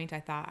one point I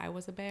thought I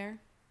was a bear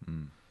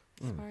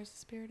as far as the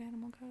spirit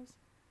animal goes,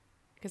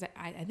 because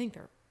I think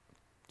they're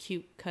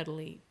cute,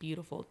 cuddly,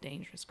 beautiful,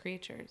 dangerous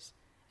creatures.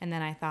 And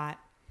then I thought,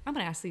 I'm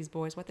going to ask these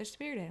boys what their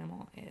spirit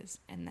animal is.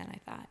 And then I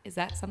thought, is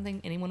that something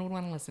anyone would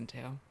want to listen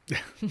to?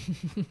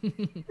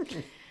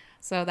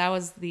 So that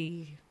was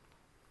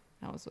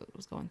what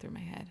was going through my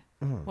head.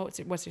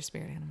 What's your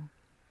spirit animal?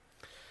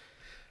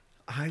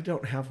 I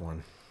don't have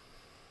one.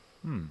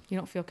 You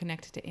don't feel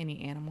connected to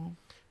any animal?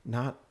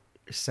 Not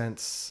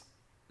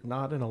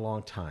in a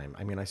long time.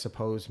 I mean, I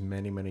suppose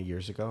many, many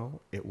years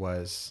ago, it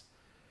was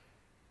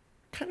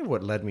kind of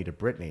what led me to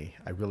Britney.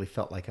 I really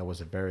felt like I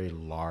was a very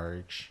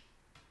large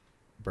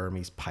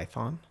Burmese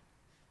python.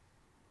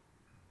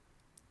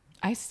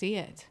 I see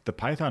it. the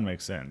python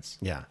makes sense.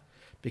 Yeah,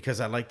 because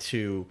I like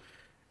to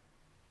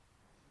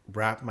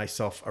wrap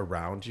myself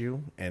around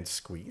you and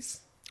squeeze.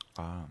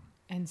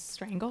 And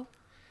strangle?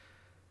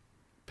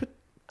 But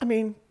I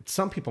mean,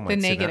 some people might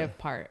The say negative that.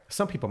 part.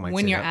 Some people might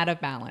When say you're that. out of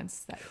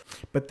balance.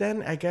 But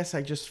then I guess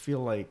I just feel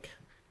like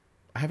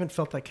I haven't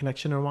felt that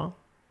connection in a while,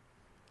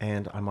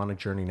 and I'm on a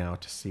journey now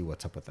to see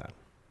what's up with that.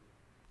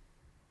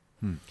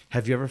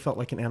 Have you ever felt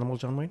like an animal,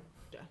 John Wayne?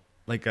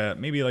 Like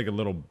maybe like a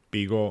little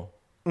beagle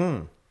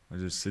that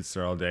just sits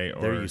there all day,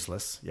 They're or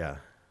useless. Yeah.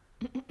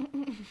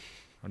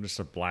 just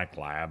a black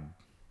lab.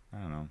 I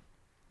don't know.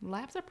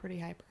 Labs are pretty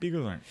hyper.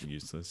 Beagles aren't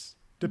useless.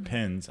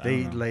 Depends. I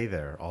They don't know. lay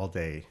there all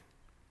day.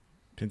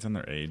 Depends on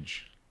their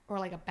age. Or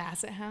like a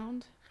basset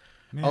hound.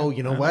 Yeah, Oh,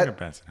 you know I what? Like a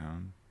basset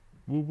hound.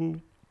 Woo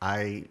woo.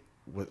 I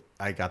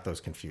got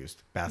those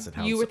confused. Basset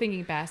hounds. You were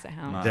thinking basset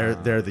hound. They're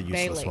the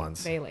They useless lay,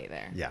 ones. They lay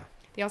there. Yeah.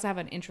 They also have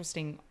an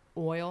interesting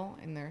oil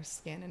in their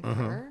skin and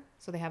fur.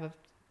 So they have a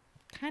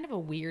kind of a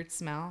weird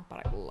smell,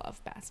 but I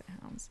love basset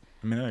hounds.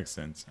 I mean, that makes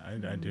sense. I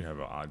do have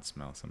an odd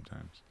smell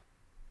sometimes.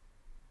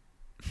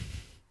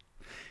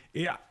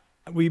 Yeah.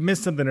 We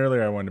missed something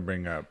earlier I wanted to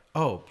bring up.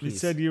 Oh, You please.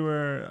 said you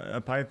were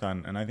a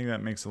python, and I think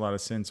that makes a lot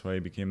of sense why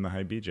you became the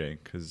high BJ,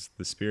 because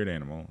the spirit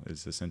animal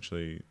is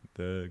essentially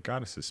the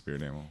goddess's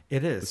spirit animal. It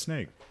The is.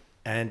 snake.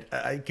 And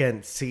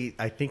again, see,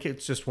 I think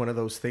it's just one of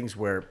those things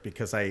where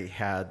because I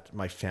had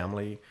my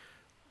family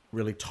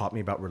really taught me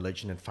about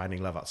religion and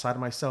finding love outside of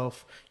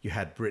myself. You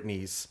had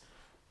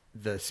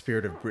the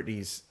spirit of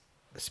Britney's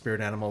spirit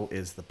animal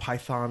is the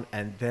python.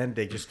 And then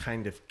they just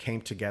kind of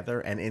came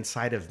together. And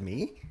inside of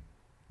me,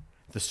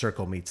 the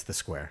circle meets the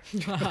square.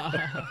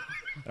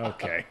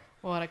 Okay.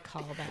 What a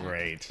callback.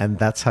 Great. And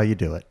that's how you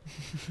do it.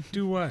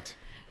 Do what?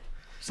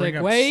 Bring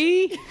up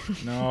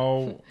Segue.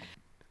 No.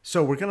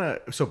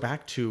 So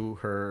back to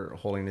Her I'm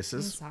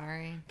Holiness's.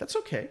 sorry. That's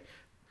okay.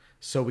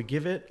 So we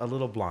give it a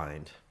little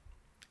blind.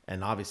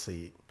 And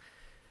obviously,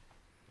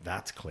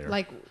 that's clear.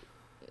 Like,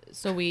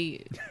 so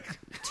we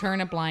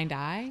turn a blind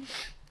eye.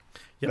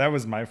 Yep. That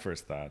was my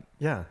first thought.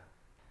 Yeah.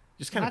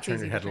 Just kind of That's turn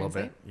easy your to head a little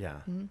bit. translate.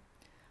 Yeah.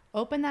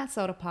 Open that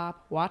soda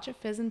pop, watch it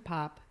fizz and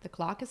pop. The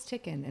clock is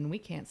ticking and we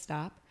can't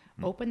stop.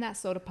 Open that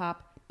soda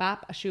pop,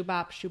 bop, a shoe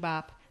bop, shoe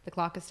bop. The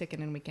clock is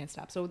ticking and we can't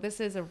stop. So this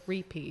is a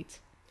repeat.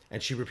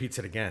 And she repeats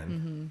it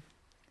again.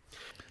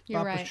 You're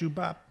Bop a right. shoe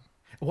bop.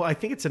 Well, I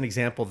think it's an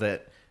example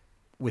that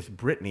with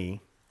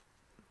Brittany,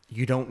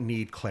 you don't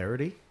need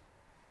clarity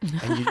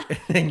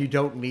and you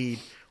don't need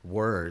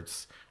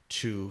words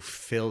to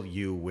fill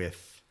you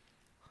with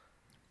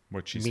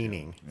What she's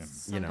meaning. Yeah.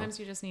 You know? Sometimes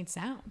you just need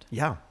sound.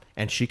 Yeah.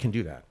 And she can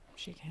do that.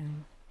 She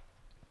can.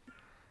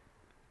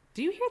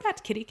 Do you hear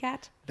that kitty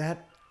cat?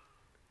 That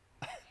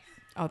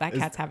Oh, that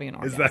cat's having an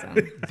is orgasm.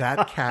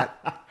 that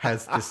cat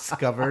has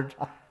discovered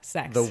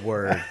Sex. the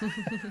word.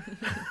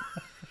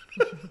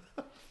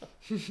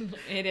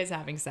 It is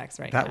having sex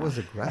right That now. was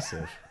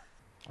aggressive.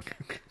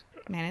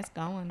 Man, it's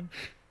going.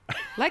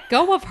 Let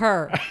go of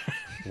her.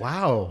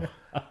 Wow.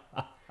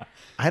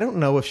 I don't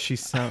know if she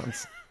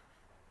sounds.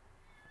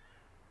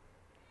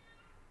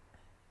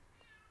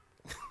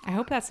 I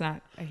hope that's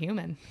not a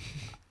human.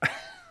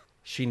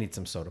 She needs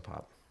some soda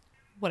pop.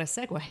 What a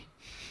segue.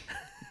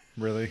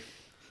 Really?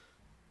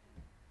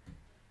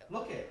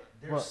 Look it.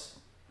 There's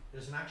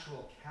an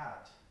actual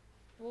cat.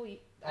 Well,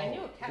 I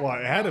knew a cat. Well,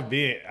 it had to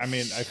be. I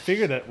mean, I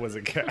figured that was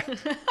a cat.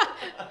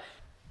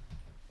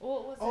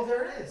 Well,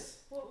 There it is.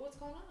 What's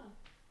going on?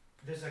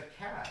 There's a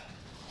cat.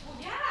 Well,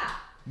 yeah.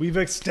 We've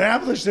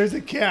established there's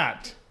a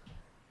cat.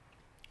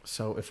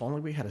 So if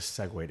only we had a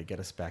segue to get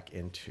us back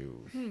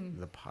into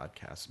the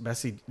podcast.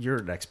 Bessie, you're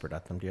an expert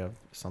at them. Do you have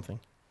something?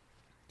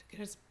 To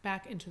get us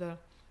back into the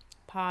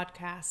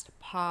podcast,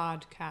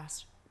 pop,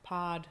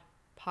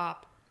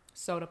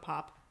 soda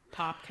pop,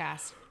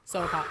 popcast,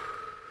 soda pop.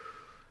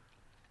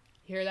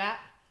 Hear that?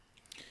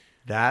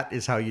 That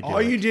is how you do All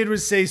it. you did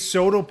was say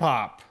soda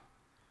pop.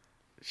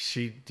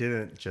 She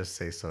didn't just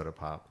say soda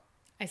pop.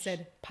 I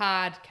said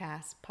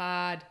podcast,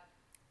 pod.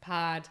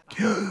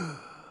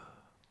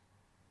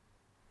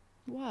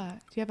 What?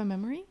 Do you have a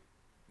memory?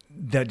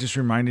 That just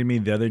reminded me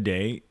the other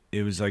day.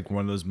 It was like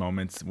one of those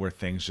moments where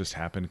things just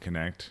happen to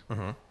connect.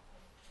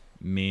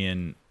 Me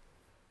and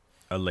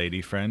a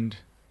lady friend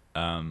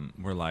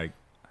were like,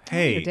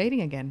 hey, You're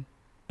dating again.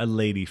 a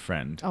lady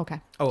friend. Okay.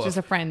 Oh, It's just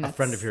a friend. a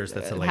friend of yours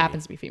that's a lady.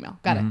 Happens to be female.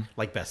 Got it.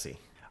 Like Bessie.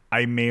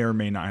 I may or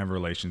may not have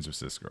relations with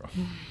this girl.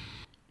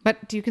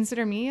 But do you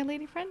consider me a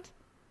lady friend?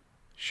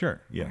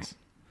 Sure, yes.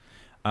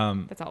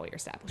 That's all we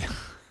established.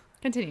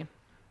 Continue.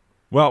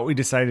 Well, we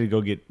decided to go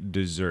get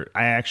dessert.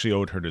 I actually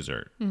owed her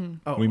dessert.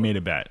 Oh, We made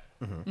a bet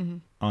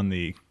on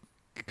the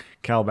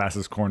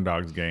Calabasas Corn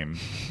Dogs game.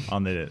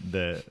 On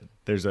the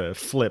there's a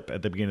flip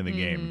at the beginning of the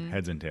game,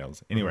 heads and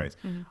tails. Anyways,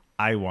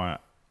 I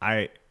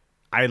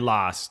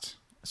lost,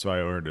 so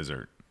I ordered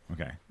dessert.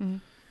 Okay.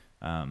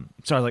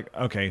 So I was like,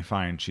 okay,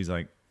 fine. She's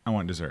like, I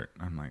want dessert.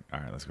 I'm like, all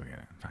right, let's go get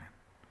it. Fine.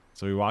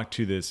 So we walked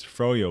to this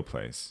froyo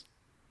place.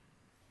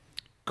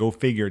 Go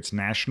figure, it's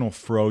National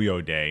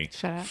Froyo Day.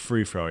 Shut up.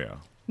 Free froyo.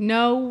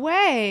 No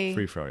way.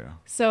 Free froyo.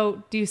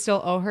 So do you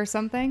still owe her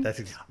something?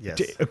 Yes.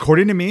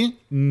 According to me,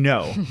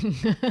 no.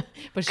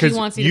 But she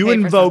wants you to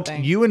pay for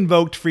something. You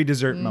invoked free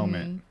dessert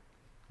moment.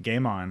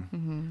 Game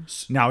on.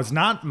 Now it's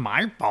not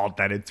my fault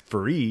that it's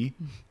free.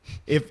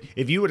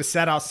 If you would have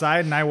sat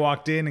outside and I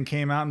walked in and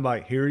came out and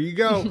like, here you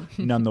go,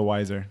 none the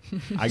wiser.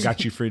 I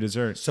got you free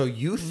dessert. So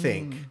you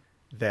think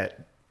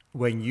that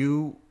when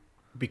you,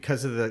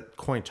 because of the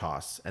coin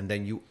toss, and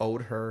then you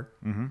owed her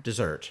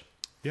dessert,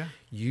 Yeah.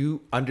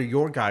 you, under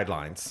your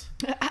guidelines,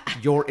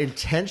 your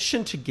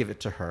intention to give it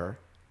to her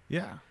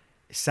Yeah.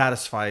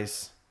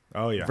 satisfies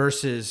Oh yeah.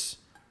 versus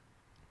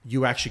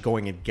you actually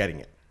going and getting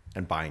it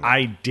and buying it.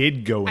 I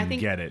did go I and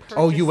think get it.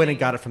 Oh, you went and purchasing-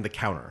 got it from the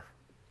counter.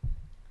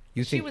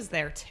 You She think was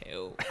there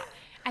too.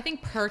 I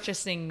think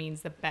purchasing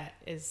means the bet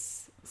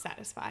is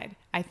satisfied.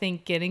 I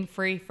think getting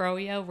free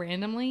froyo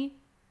randomly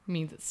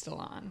means it's still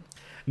on.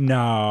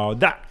 No,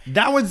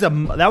 that was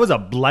a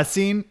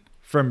blessing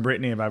from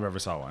Brittany if I've ever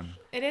saw one.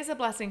 It is a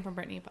blessing from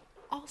Brittany, but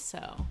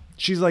also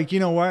She's like, you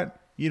know what?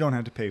 You don't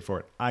have to pay for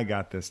it. I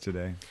got this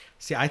today.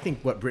 See, I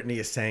think what Brittany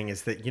is saying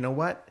is that, you know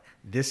what?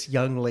 This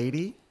young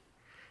lady,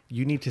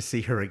 you need to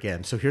see her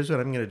again. So here's what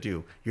I'm going to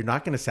do. You're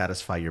not going to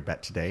satisfy your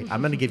bet today.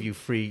 I'm going to give you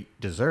free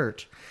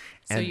dessert.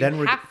 so And you then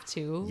we're have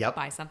to Yep.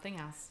 buy something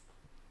else.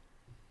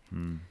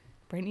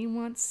 Brittany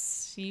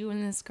wants you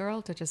and this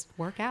girl to just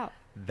work out.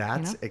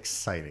 That's You know?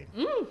 exciting.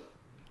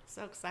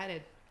 So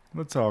excited.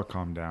 Let's all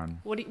calm down.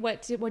 What'd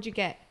you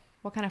get?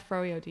 What kind of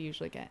froyo do you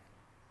usually get?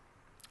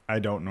 I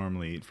don't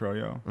normally eat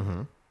froyo.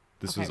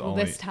 This Okay, was well,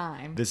 only this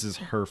time. This is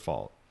her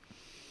fault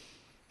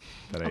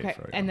that I ate Okay,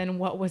 froyo. and then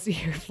what was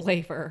your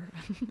flavor?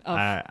 Of,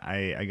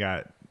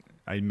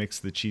 I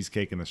mixed the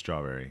cheesecake and the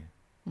strawberry.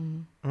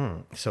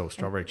 So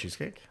strawberry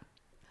cheesecake?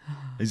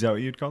 Is that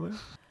what you'd call it?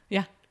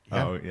 Yeah.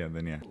 Yeah. Oh, yeah,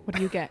 then yeah. What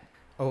do you get?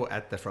 Oh,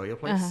 at the froyo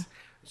place.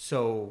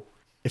 So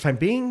if I'm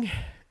being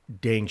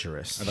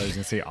dangerous, I thought he was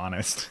going to say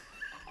honest.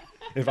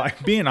 If I'm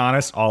being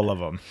honest, all of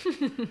them.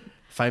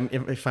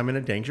 if I'm in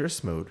a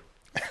dangerous mood,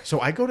 so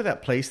I go to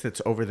that place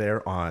that's over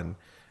there on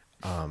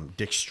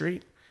Dick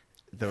Street.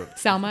 The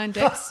Selma and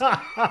Dix.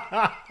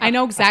 I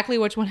know exactly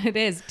which one it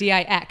is.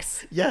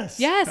 DIX. yes,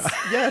 Yes.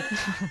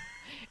 yes.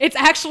 It's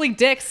actually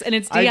Dix and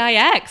it's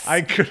DIX.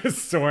 I could have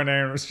sworn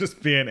Aaron was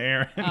just being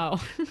Aaron.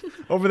 Oh.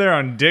 Over there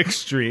on Dick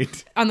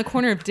Street. On the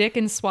corner of Dick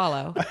and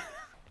Swallow.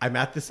 I'm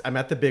at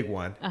the big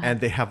one, and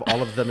they have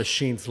all of the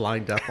machines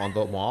lined up on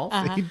the wall.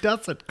 He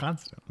does it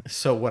constantly.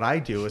 So what I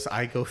do is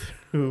I go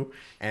through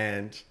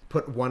and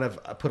put a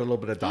little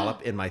bit of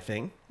dollop in my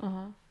thing.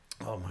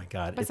 Oh my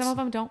god! But some of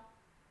them don't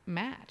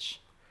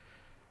match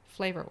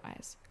flavor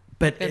wise.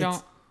 but They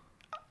don't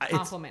it's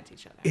complement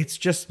each other. it's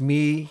just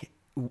me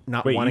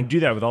not Wait, wanting. you do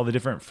that with all the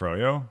different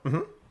froyo?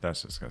 Mm-hmm.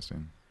 That's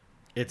disgusting.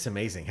 It's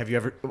amazing. Have you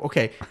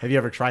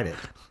ever tried it?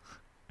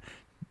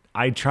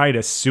 I tried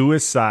a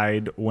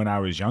suicide when I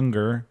was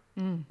younger.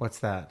 What's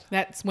that?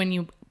 That's when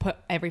you put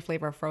every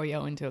flavor of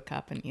froyo into a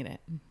cup and eat it.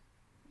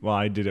 Well,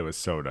 I did it with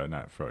soda,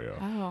 not froyo.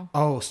 Oh.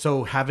 Oh,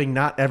 so having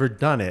not ever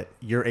done it,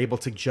 you're able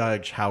to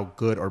judge how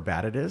good or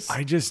bad it is?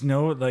 I just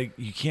know, like,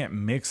 you can't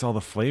mix all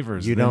the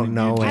flavors. You Then don't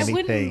know just-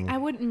 anything. I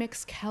wouldn't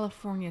mix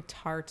California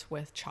tart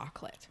with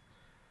chocolate.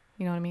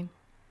 You know what I mean?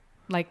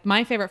 Like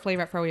my favorite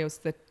flavor at froyo is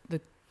the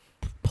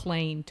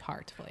plain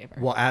tart flavor.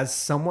 Well, as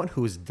someone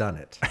who's done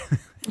it,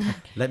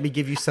 let me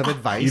give you some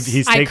advice.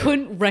 He's I taken-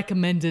 couldn't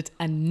recommend it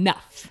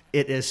enough.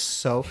 It is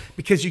so,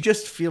 because you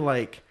just feel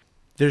like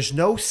there's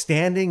no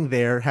standing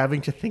there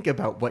having to think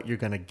about what you're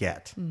going to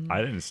get.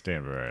 I didn't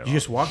stand very long. You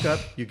just walk up,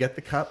 you get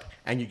the cup,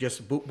 and you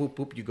just boop, boop,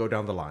 boop, you go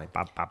down the line.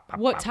 Pop, pop, pop,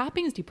 What pop.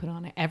 toppings do you put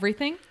on it?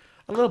 Everything?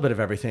 A little bit of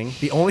everything.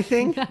 The only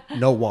thing,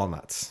 no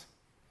walnuts.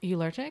 Are you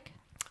allergic?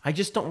 I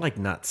just don't like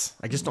nuts.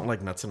 I just don't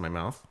like nuts in my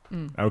mouth.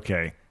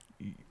 Okay.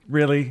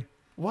 Really?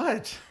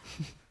 What?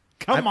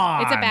 Come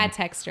on. It's a bad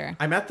texture.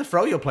 I'm at the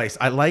froyo place.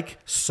 I like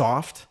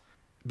soft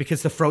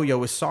because the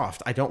froyo is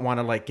soft. I don't want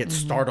to like get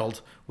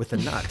startled with a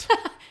nut.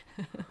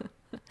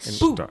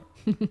 Star-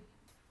 You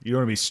don't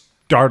want to be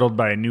startled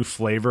by a new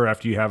flavor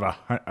after you have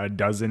a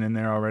dozen in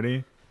there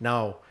already?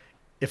 No,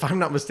 if I'm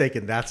not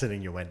mistaken, that's an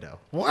innuendo.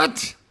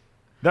 What?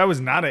 That was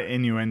not an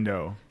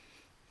innuendo.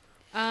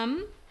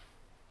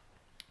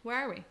 Where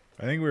are we?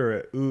 I think we were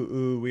at,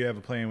 we have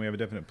a plan. We have a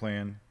definite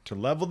plan. To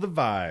level the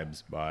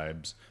vibes.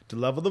 To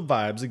level the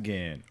vibes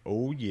again.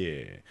 Oh,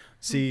 yeah.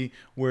 See,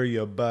 where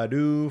you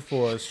Badu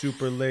for a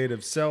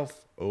superlative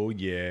self. Oh,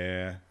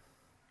 yeah.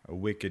 A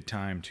wicked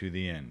time to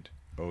the end.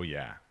 Oh,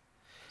 yeah.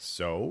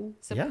 So,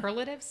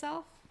 Superlative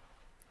self?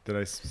 did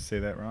I say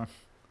that wrong?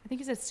 I think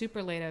you said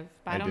superlative,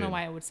 but I I don't know did.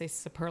 why I would say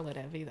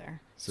superlative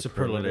either.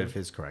 Superlative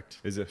is correct.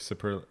 Is it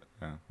superlative?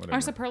 Whatever.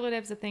 Are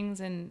superlatives the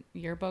things in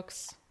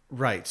yearbooks?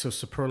 Right. So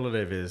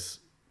superlative is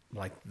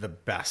like the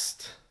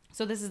best.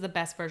 So this is the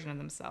best version of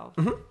themselves.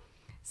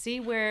 See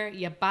where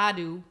you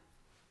badu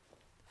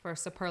for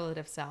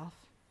superlative self.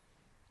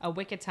 A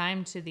wicked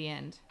time to the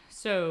end.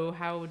 So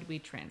how would we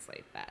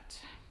translate that?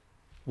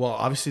 Well,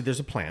 obviously there's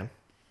a plan.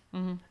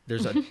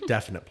 There's a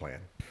definite plan.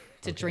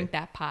 To drink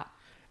that pop.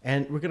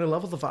 And we're going to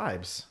level the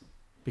vibes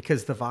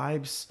because the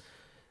vibes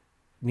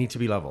need to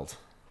be leveled.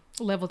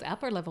 Leveled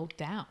up or leveled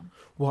down?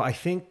 Well, I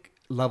think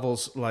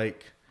levels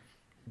like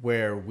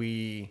where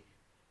we,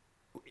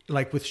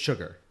 like with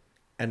sugar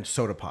and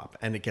soda pop,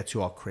 and it gets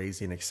you all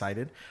crazy and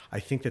excited. I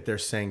think that they're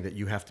saying that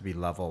you have to be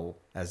level,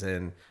 as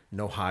in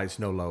no highs,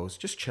 no lows,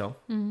 just chill.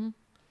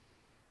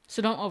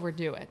 So don't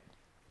overdo it.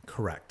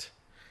 Correct.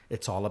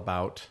 It's all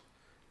about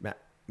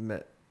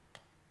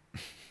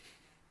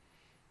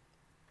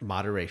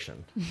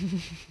moderation.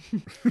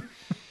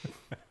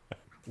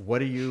 What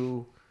do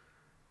you?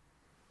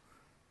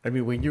 I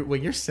mean, when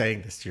you're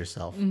saying this to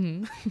yourself,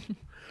 When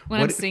What-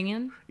 I'm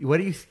singing, what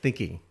are you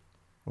thinking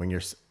when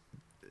you're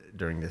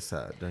during this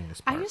part?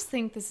 I just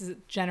think this is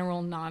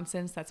general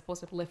nonsense that's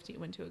supposed to lift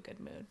you into a good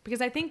mood.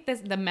 Because I think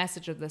the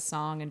message of this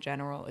song in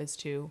general is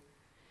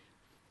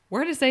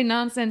we're to say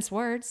nonsense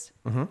words,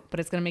 but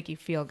it's going to make you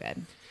feel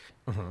good.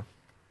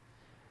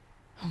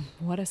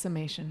 What a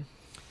summation.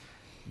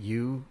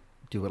 You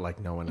do it like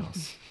no one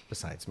else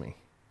besides me.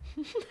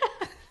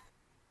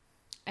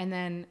 And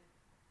then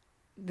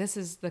this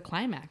is the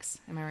climax.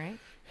 Am I right?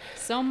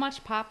 So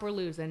much pop we're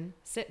losing.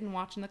 Sitting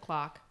watching the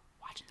clock.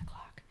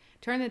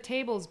 Turn the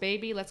tables,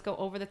 baby. Let's go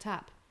over the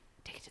top.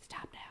 Take it to the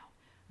top now.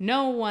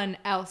 No one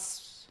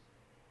else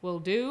will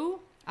do.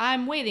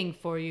 I'm waiting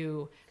for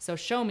you. So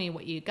show me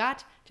what you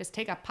got. Just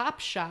take a pop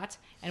shot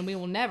and we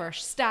will never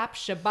stop.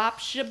 Shabop,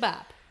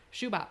 shabop.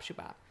 Shoo-bop,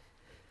 shoo-bop.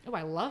 Oh,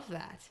 I love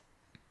that.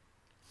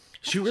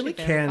 She really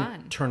actually very can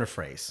fun. turn a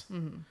phrase.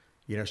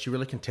 You know, she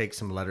really can take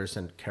some letters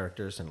and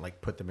characters and like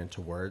put them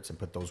into words and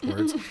put those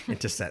words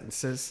into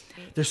sentences.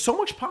 There's so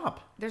much pop.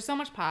 There's so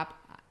much pop.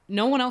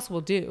 No one else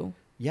will do.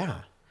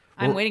 Yeah.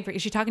 I'm Well- waiting for.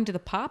 Is she talking to the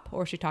pop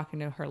or is she talking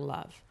to her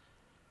love?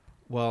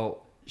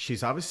 Well,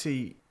 she's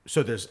obviously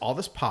so there's all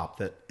this pop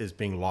that is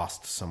being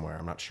lost somewhere.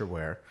 I'm not sure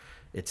where.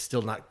 It's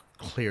still not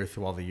clear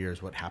through all the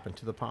years what happened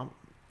to the pop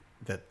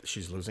that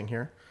she's losing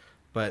here.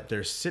 But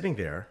they're sitting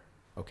there,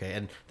 okay,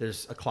 and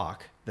there's a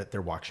clock that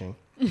they're watching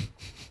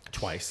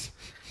twice.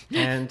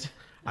 And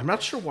I'm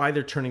not sure why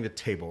they're turning the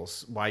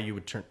tables. Why you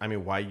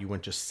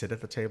wouldn't just sit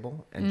at the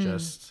table and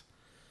just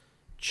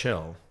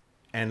chill.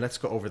 And let's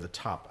go over the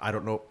top. I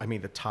don't know. I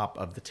mean, the top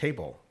of the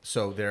table.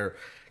 So they're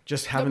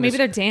just having maybe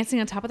they're dancing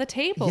on top of the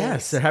table.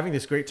 Yes, they're having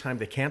this great time.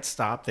 They can't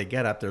stop. They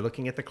get up. They're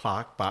looking at the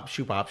clock. Bop,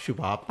 shoo, bop, shoo,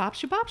 bop. Bop,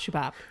 shoo, bop, shoo,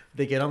 bop.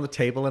 They get on the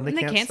table and they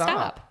can't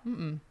stop.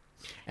 Mm-mm.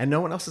 And no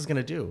one else is going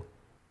to do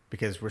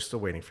because we're still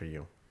waiting for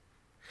you.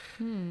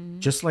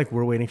 Just like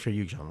we're waiting for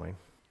you, John Wayne.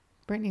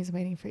 Brittany's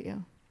waiting for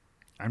you.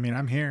 I mean,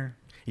 I'm here.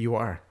 You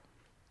are.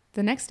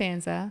 The next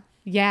stanza.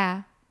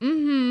 Yeah.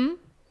 Mm-hmm.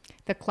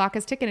 The clock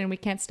is ticking and we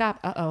can't stop.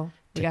 Uh-oh.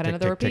 We got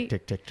another repeat.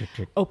 Tick, tick, tick, tick,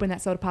 tick. Open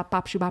that soda pop.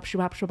 Bop, shoo, bop, shoo,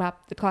 bop, shoo,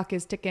 bop. The clock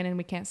is ticking and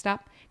we can't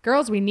stop.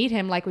 Girls, we need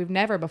him like we've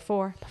never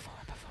before. Before.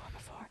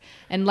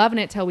 And loving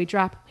it till we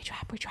drop.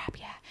 We drop,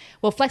 yeah.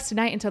 We'll flex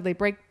tonight until they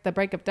break the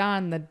break of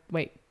dawn.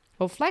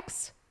 We'll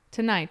flex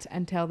tonight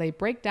until they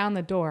break down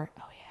the door.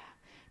 Oh, yeah.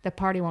 The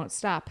party won't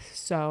stop.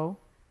 So...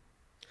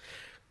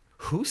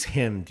 Whose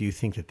hymn do you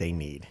think that they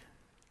need?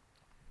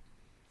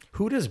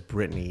 Who does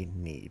Brittany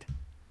need?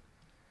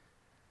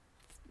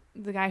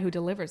 The guy who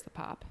delivers the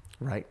pop.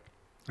 Right?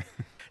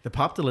 The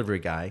pop delivery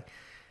guy,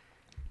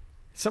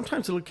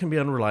 sometimes it can be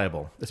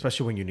unreliable,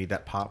 especially when you need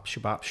that pop,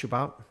 shoo-bop,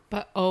 shoo-bop.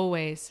 But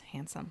always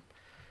handsome.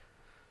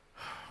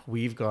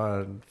 I've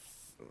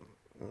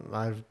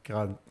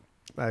gone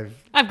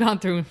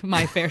through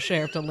my fair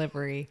share of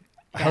delivery.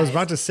 I was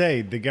about to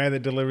say, the guy that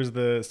delivers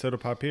the soda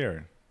pop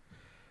here.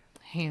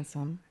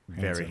 Handsome.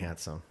 Very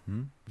handsome.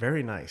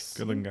 Very nice.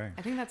 Good looking guy.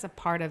 I think that's a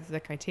part of the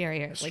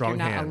criteria. Strong like you're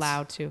not hands.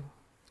 allowed to.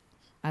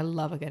 I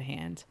love a good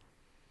hand.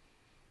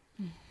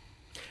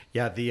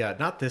 Yeah, the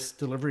not this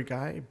delivery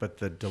guy, but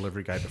the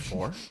delivery guy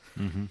before.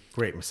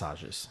 Great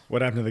massages.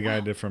 What happened to the guy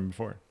I did from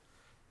before?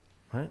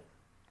 Right?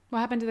 What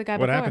happened to the guy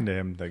What before? happened to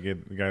him? The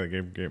guy that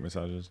gave great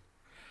massages.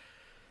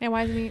 Yeah,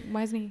 why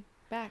isn't he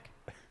back?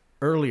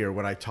 Earlier,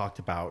 when I talked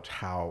about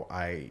how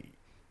I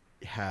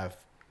have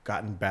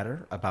gotten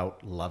better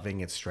about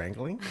loving and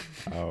strangling,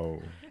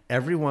 Oh.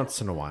 every once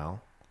in a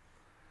while,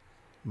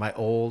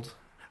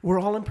 we're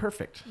all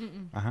imperfect,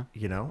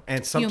 you know,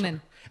 and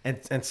Human.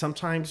 And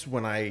sometimes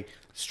when I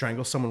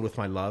strangle someone with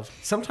my love,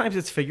 sometimes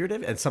it's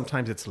figurative and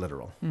sometimes it's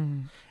literal,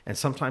 and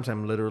sometimes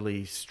I'm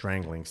literally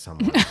strangling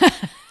someone.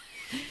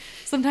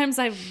 Sometimes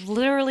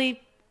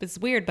it's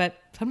weird, but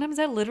sometimes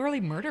I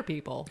literally murder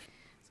people.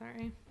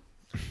 Sorry.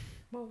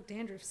 Whoa,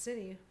 Dandruff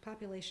City,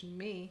 population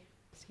me.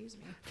 Excuse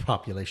me.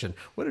 Population.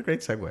 What a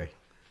great segue.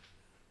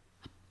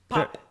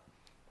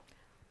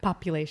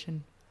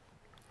 Population.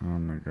 Oh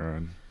my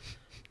God.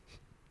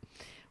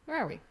 Where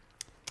are we?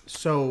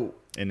 So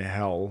In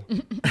hell.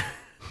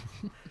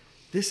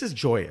 this is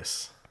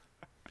joyous.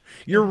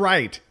 You're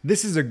right.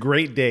 This is a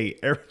great day.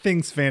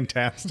 Everything's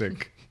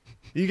fantastic.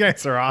 You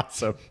guys are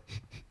awesome.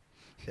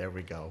 There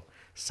we go.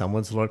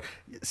 Someone's learned.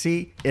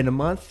 See, in a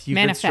month you've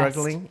Manifest. been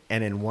struggling,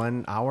 and in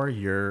 1 hour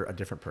you're a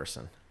different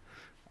person.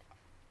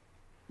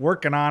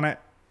 Working on it.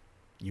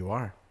 You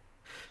are.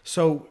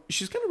 So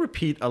she's going to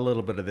repeat a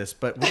little bit of this,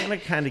 but we're going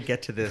to kind of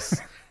get to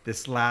this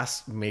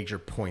last major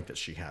point that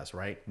she has,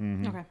 right?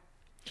 Okay.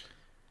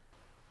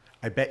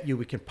 I bet you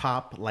we can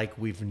pop like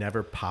we've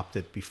never popped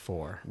it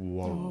before.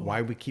 Whoa.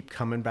 Why we keep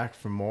coming back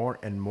for more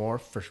and more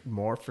for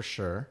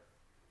sure.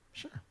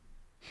 Sure.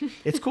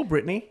 It's cool,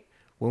 Brittany.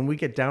 When we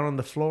get down on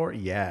the floor,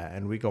 yeah,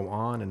 and we go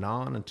on and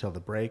on until the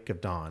break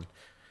of dawn.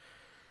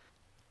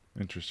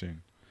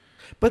 Interesting.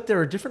 But there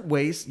are different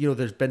ways, you know,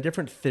 there's been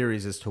different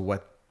theories as to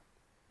what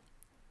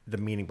the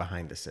meaning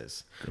behind this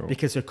is. Go.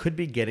 Because it could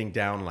be getting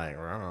down like,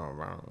 Go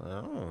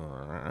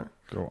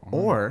on.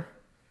 or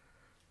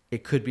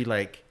it could be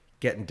like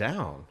getting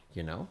down,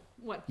 you know?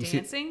 What, You see-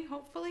 dancing,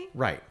 hopefully?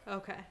 Right.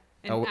 Okay.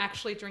 And Oh.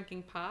 actually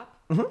drinking pop?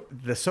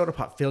 The soda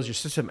pop fills your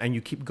system and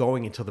you keep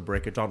going until the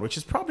break of dawn, which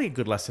is probably a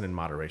good lesson in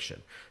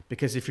moderation.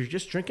 Because if you're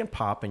just drinking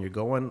pop and you're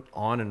going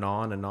on and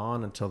on and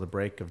on until the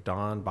break of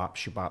dawn, bop,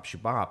 shoo,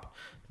 bop,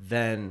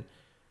 then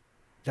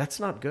that's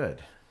not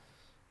good.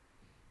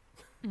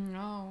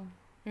 No.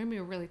 You're going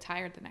to be really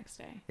tired the next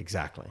day.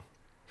 Exactly.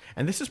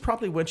 And this is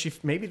probably when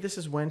this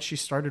is when she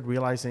started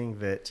realizing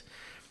that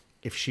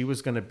if she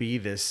was going to be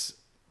this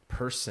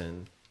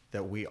person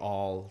that we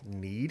all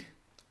need,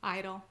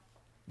 Idle.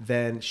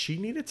 then she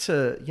needed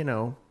to, you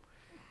know,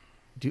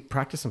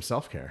 practice some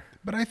self-care.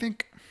 But I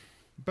think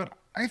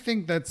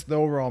that's the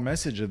overall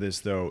message of this,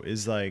 though,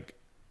 is like,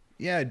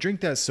 yeah,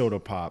 drink that soda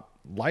pop.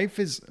 Life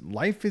is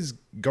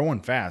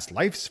going fast.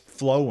 Life's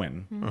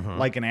flowing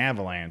like an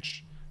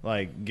avalanche.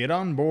 Like, get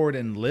on board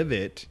and live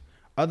it.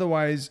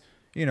 Otherwise,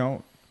 you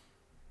know,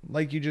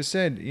 like you just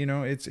said, you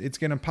know, it's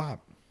gonna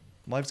pop.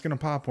 Life's gonna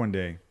pop one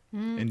day.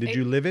 And did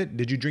you live it?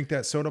 Did you drink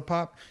that soda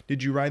pop?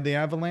 Did you ride the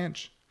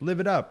avalanche? Live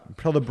it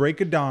up till the break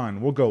of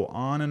dawn. We'll go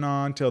on and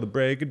on till the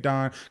break of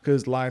dawn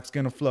because life's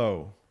gonna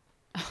flow.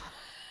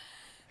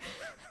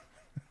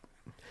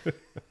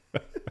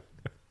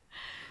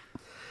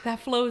 That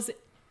flows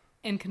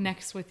and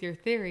connects with your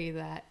theory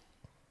that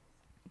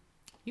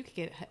you could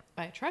get hit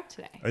by a truck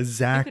today.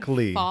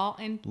 Exactly. You could fall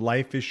and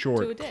Life is to a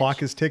short. ditch.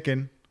 Clock is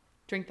ticking.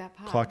 drink that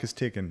pop. Clock is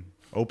ticking.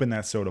 Open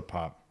that soda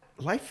pop.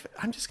 Life,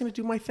 I'm just going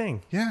to do my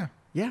thing. Yeah.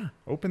 Yeah.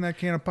 Open that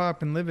can of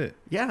pop and live it.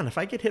 Yeah. And if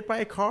I get hit by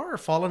a car or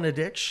fall in a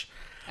ditch,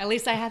 At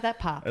least I had that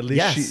pop. At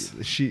least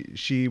Yes.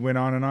 she went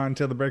on and on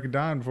until the break of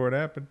dawn before it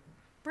happened.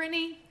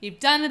 Brittany, you've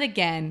done it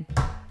again.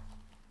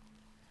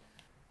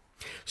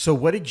 so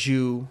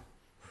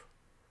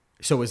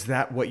is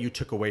that what you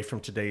took away from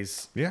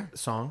today's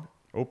song?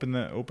 Open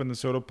the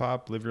soda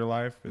pop, live your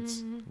life.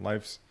 It's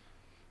life's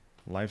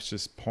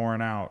just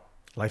pouring out.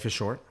 Life is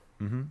short.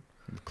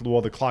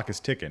 Well, the clock is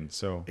ticking,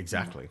 so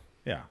Exactly.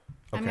 yeah.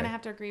 I'm Okay. going to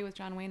have to agree with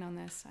John Wayne on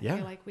this. I Yeah.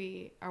 feel like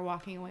we are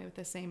walking away with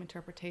the same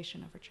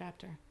interpretation of our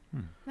chapter.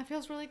 That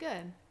feels really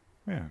good.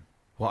 Yeah.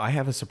 Well, I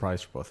have a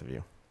surprise for both of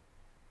you.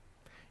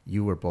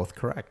 You were both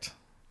correct.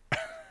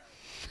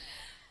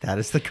 That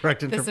is the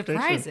correct The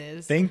interpretation. surprise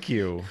is Thank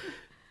you.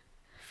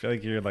 I feel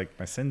like you're like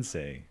my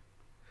sensei.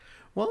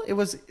 Well, it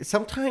was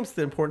sometimes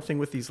the important thing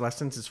with these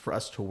lessons is for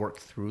us to work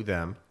through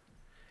them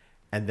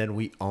and then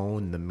we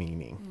own the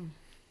meaning.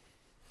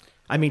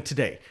 I mean,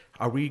 today,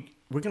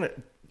 we're going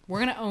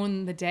to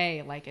own the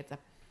day like it's a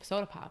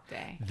soda pop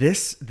day.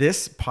 this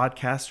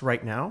podcast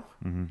right now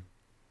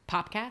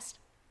Popcast?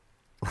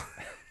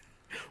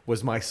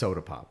 was my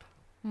soda pop.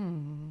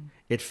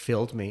 It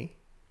filled me.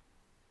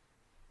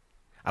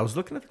 I was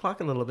looking at the clock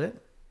a little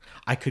bit.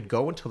 I could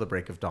go until the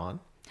break of dawn.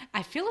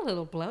 I feel a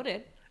little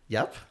bloated.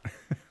 Yep.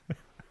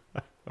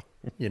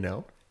 You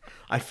know,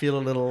 I feel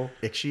a little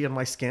itchy in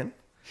my skin.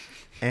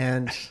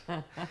 And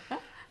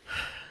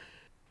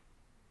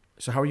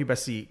so how are you,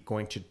 Bessie,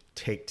 going to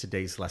take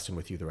today's lesson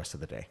with you the rest of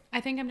the day?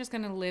 I think I'm just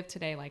going to live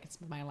today like it's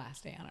my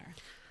last day on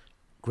earth.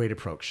 Great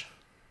approach.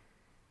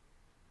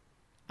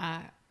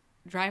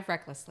 Drive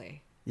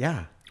recklessly.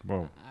 Yeah.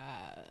 Whoa.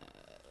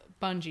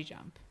 Bungee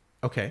jump.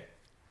 Okay.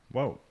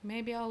 Whoa.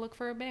 Maybe I'll look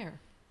for a bear.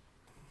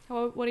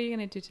 What are you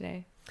going to do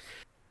today?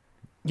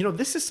 You know,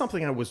 this is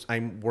something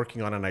I'm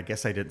working on, and I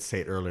guess I didn't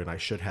say it earlier, and I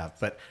should have,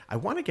 but I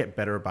want to get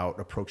better about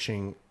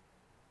approaching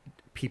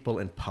people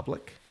in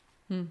public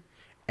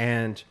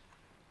and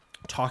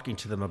talking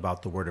to them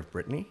about the word of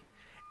Brittany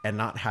and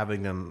not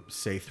having them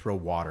say throw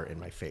water in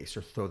my face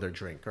or throw their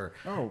drink or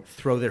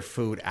throw their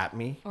food at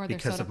me Or their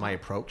because soda of my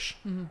pop. approach.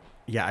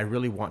 Yeah, I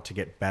really want to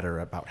get better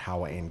about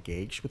how I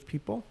engage with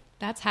people.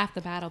 That's half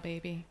the battle,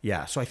 baby.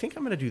 Yeah, so I think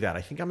I'm going to do that.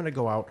 I think I'm going to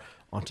go out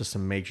onto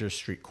some major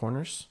street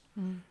corners.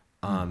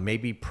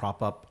 Maybe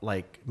prop up,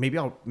 maybe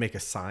I'll make a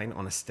sign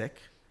on a stick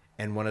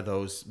and one of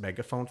those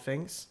megaphone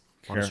things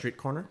on a street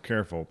corner.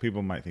 Careful.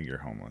 People might think you're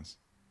homeless.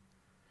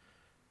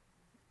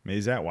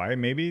 Is that why?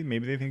 Maybe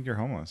they think you're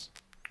homeless.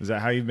 Is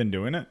that how you've been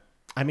doing it?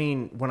 I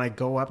mean, when I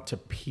go up to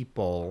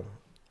people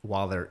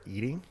while they're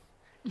eating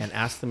and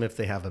ask them if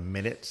they have a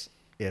minute,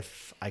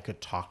 if I could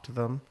talk to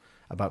them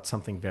about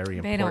something very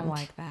They important. don't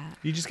like that.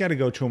 You just got to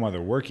go to them while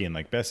they're working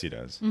like Bessie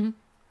does.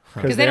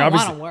 Because they don't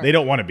want to obviously- work. They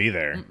don't want to be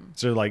there.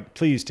 So they're like,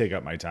 please take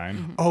up my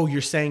time. Oh,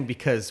 you're saying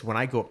because when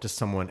I go up to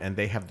someone and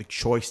they have the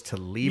choice to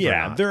leave or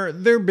Yeah,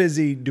 not. they're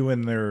busy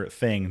doing their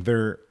thing.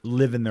 They're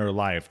living their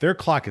life. Their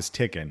clock is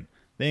ticking.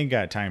 They ain't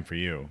got time for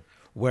you.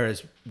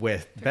 Whereas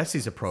with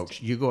Bessie's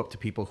approach, you go up to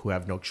people who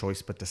have no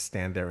choice but to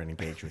stand there and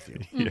engage with you.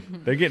 Yeah,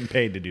 they're getting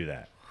paid to do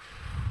that.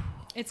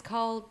 It's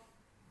called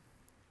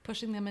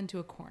pushing them into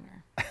a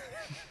corner.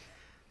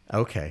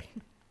 Okay.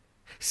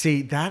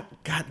 See, God,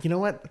 you know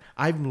what?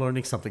 I'm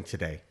learning something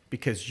today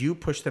because you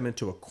push them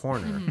into a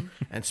corner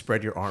and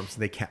spread your arms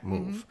and they can't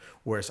move.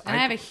 Whereas And I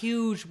have a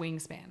huge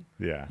wingspan.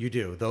 Yeah. you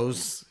do.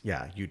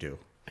 You do.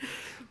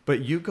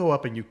 But you go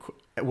up and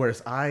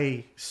whereas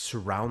I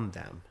surround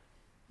them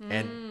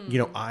and,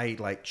 I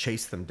like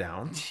chase them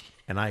down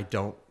and I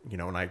don't,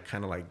 and I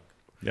kind of like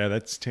Yeah,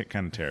 that's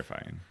kind of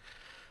terrifying.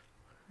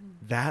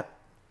 that.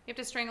 You have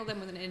to strangle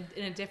them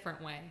in a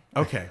different way.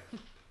 Okay.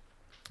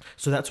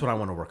 So that's what I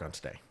want to work on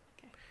today.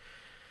 Okay.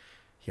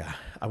 Yeah.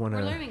 I want We're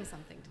to. learning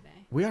something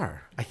today. We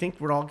are. I think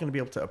we're all going to be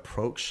able to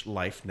approach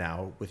life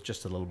now with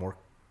just a little more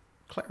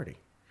clarity.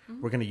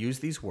 We're going to use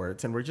these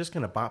words and we're just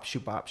going to bop,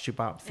 shoot, bop through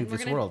And we're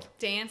this gonna world.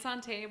 dance on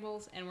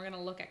tables and we're going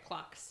to look at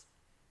clocks.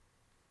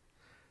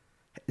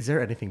 Is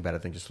there anything better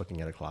than just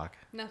looking at a clock?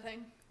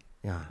 Nothing.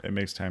 Yeah. It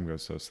makes time go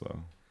so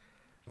slow.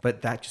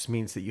 But that just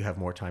means that you have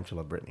more time to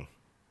love Brittany.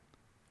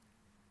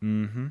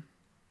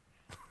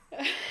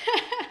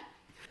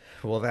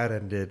 Well, that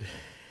ended.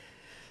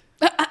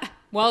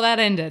 Well, that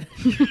ended.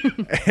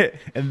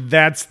 And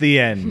that's the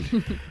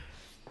end.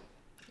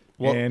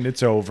 And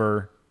it's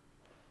over.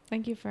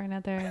 Thank you for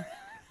another.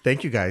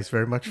 Thank you guys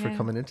very much for Yeah.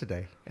 coming in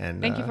today.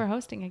 And Thank you for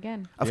hosting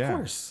again. Of Yeah.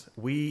 course,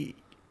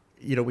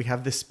 we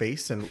have this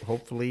space, and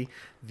hopefully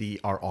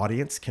our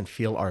audience can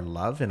feel our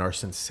love and our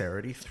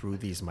sincerity through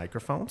these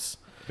microphones.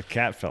 The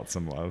cat felt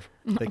some love.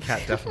 The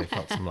cat definitely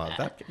felt some love.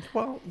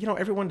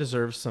 Everyone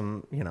deserves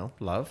some,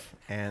 love.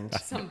 And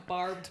Some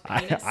barbed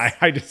penis.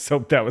 I just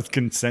hope that was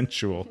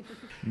consensual.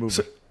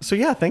 So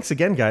yeah, thanks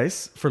again,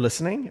 guys, for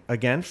listening.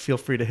 Again, feel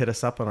free to hit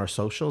us up on our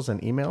socials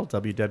and email,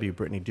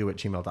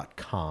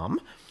 www.britneydo@gmail.com.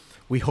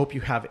 We hope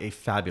you have a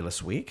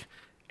fabulous week,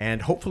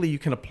 and hopefully you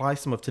can apply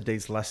some of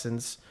today's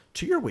lessons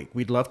to your week.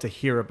 We'd love to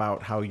hear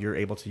about how you're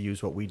able to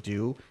use what we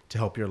do to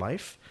help your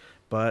life.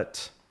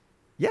 But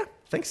yeah,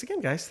 thanks again,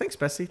 guys. Thanks,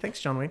 Bessie. Thanks,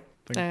 John Wayne.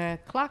 The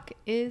clock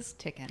is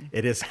ticking.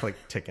 It is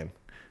ticking.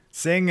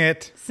 Sing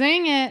it.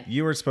 Sing it.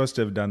 You were supposed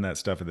to have done that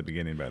stuff at the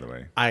beginning, by the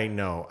way. I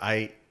know.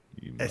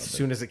 As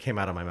soon as it came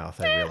out of my mouth,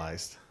 I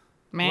realized.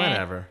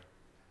 Whatever.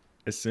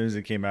 As soon as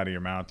it came out of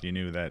your mouth, you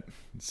knew that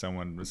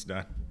someone was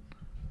done.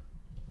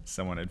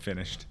 Someone had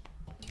finished.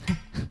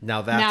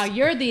 Now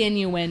you're the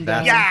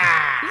innuendo.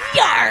 Yeah!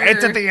 Yarr!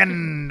 It's at the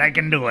end. I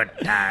can do it.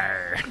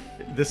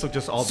 This will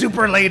just all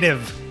Superlative.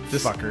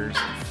 Fuckers.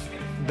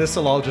 This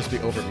will all just be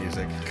over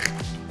music.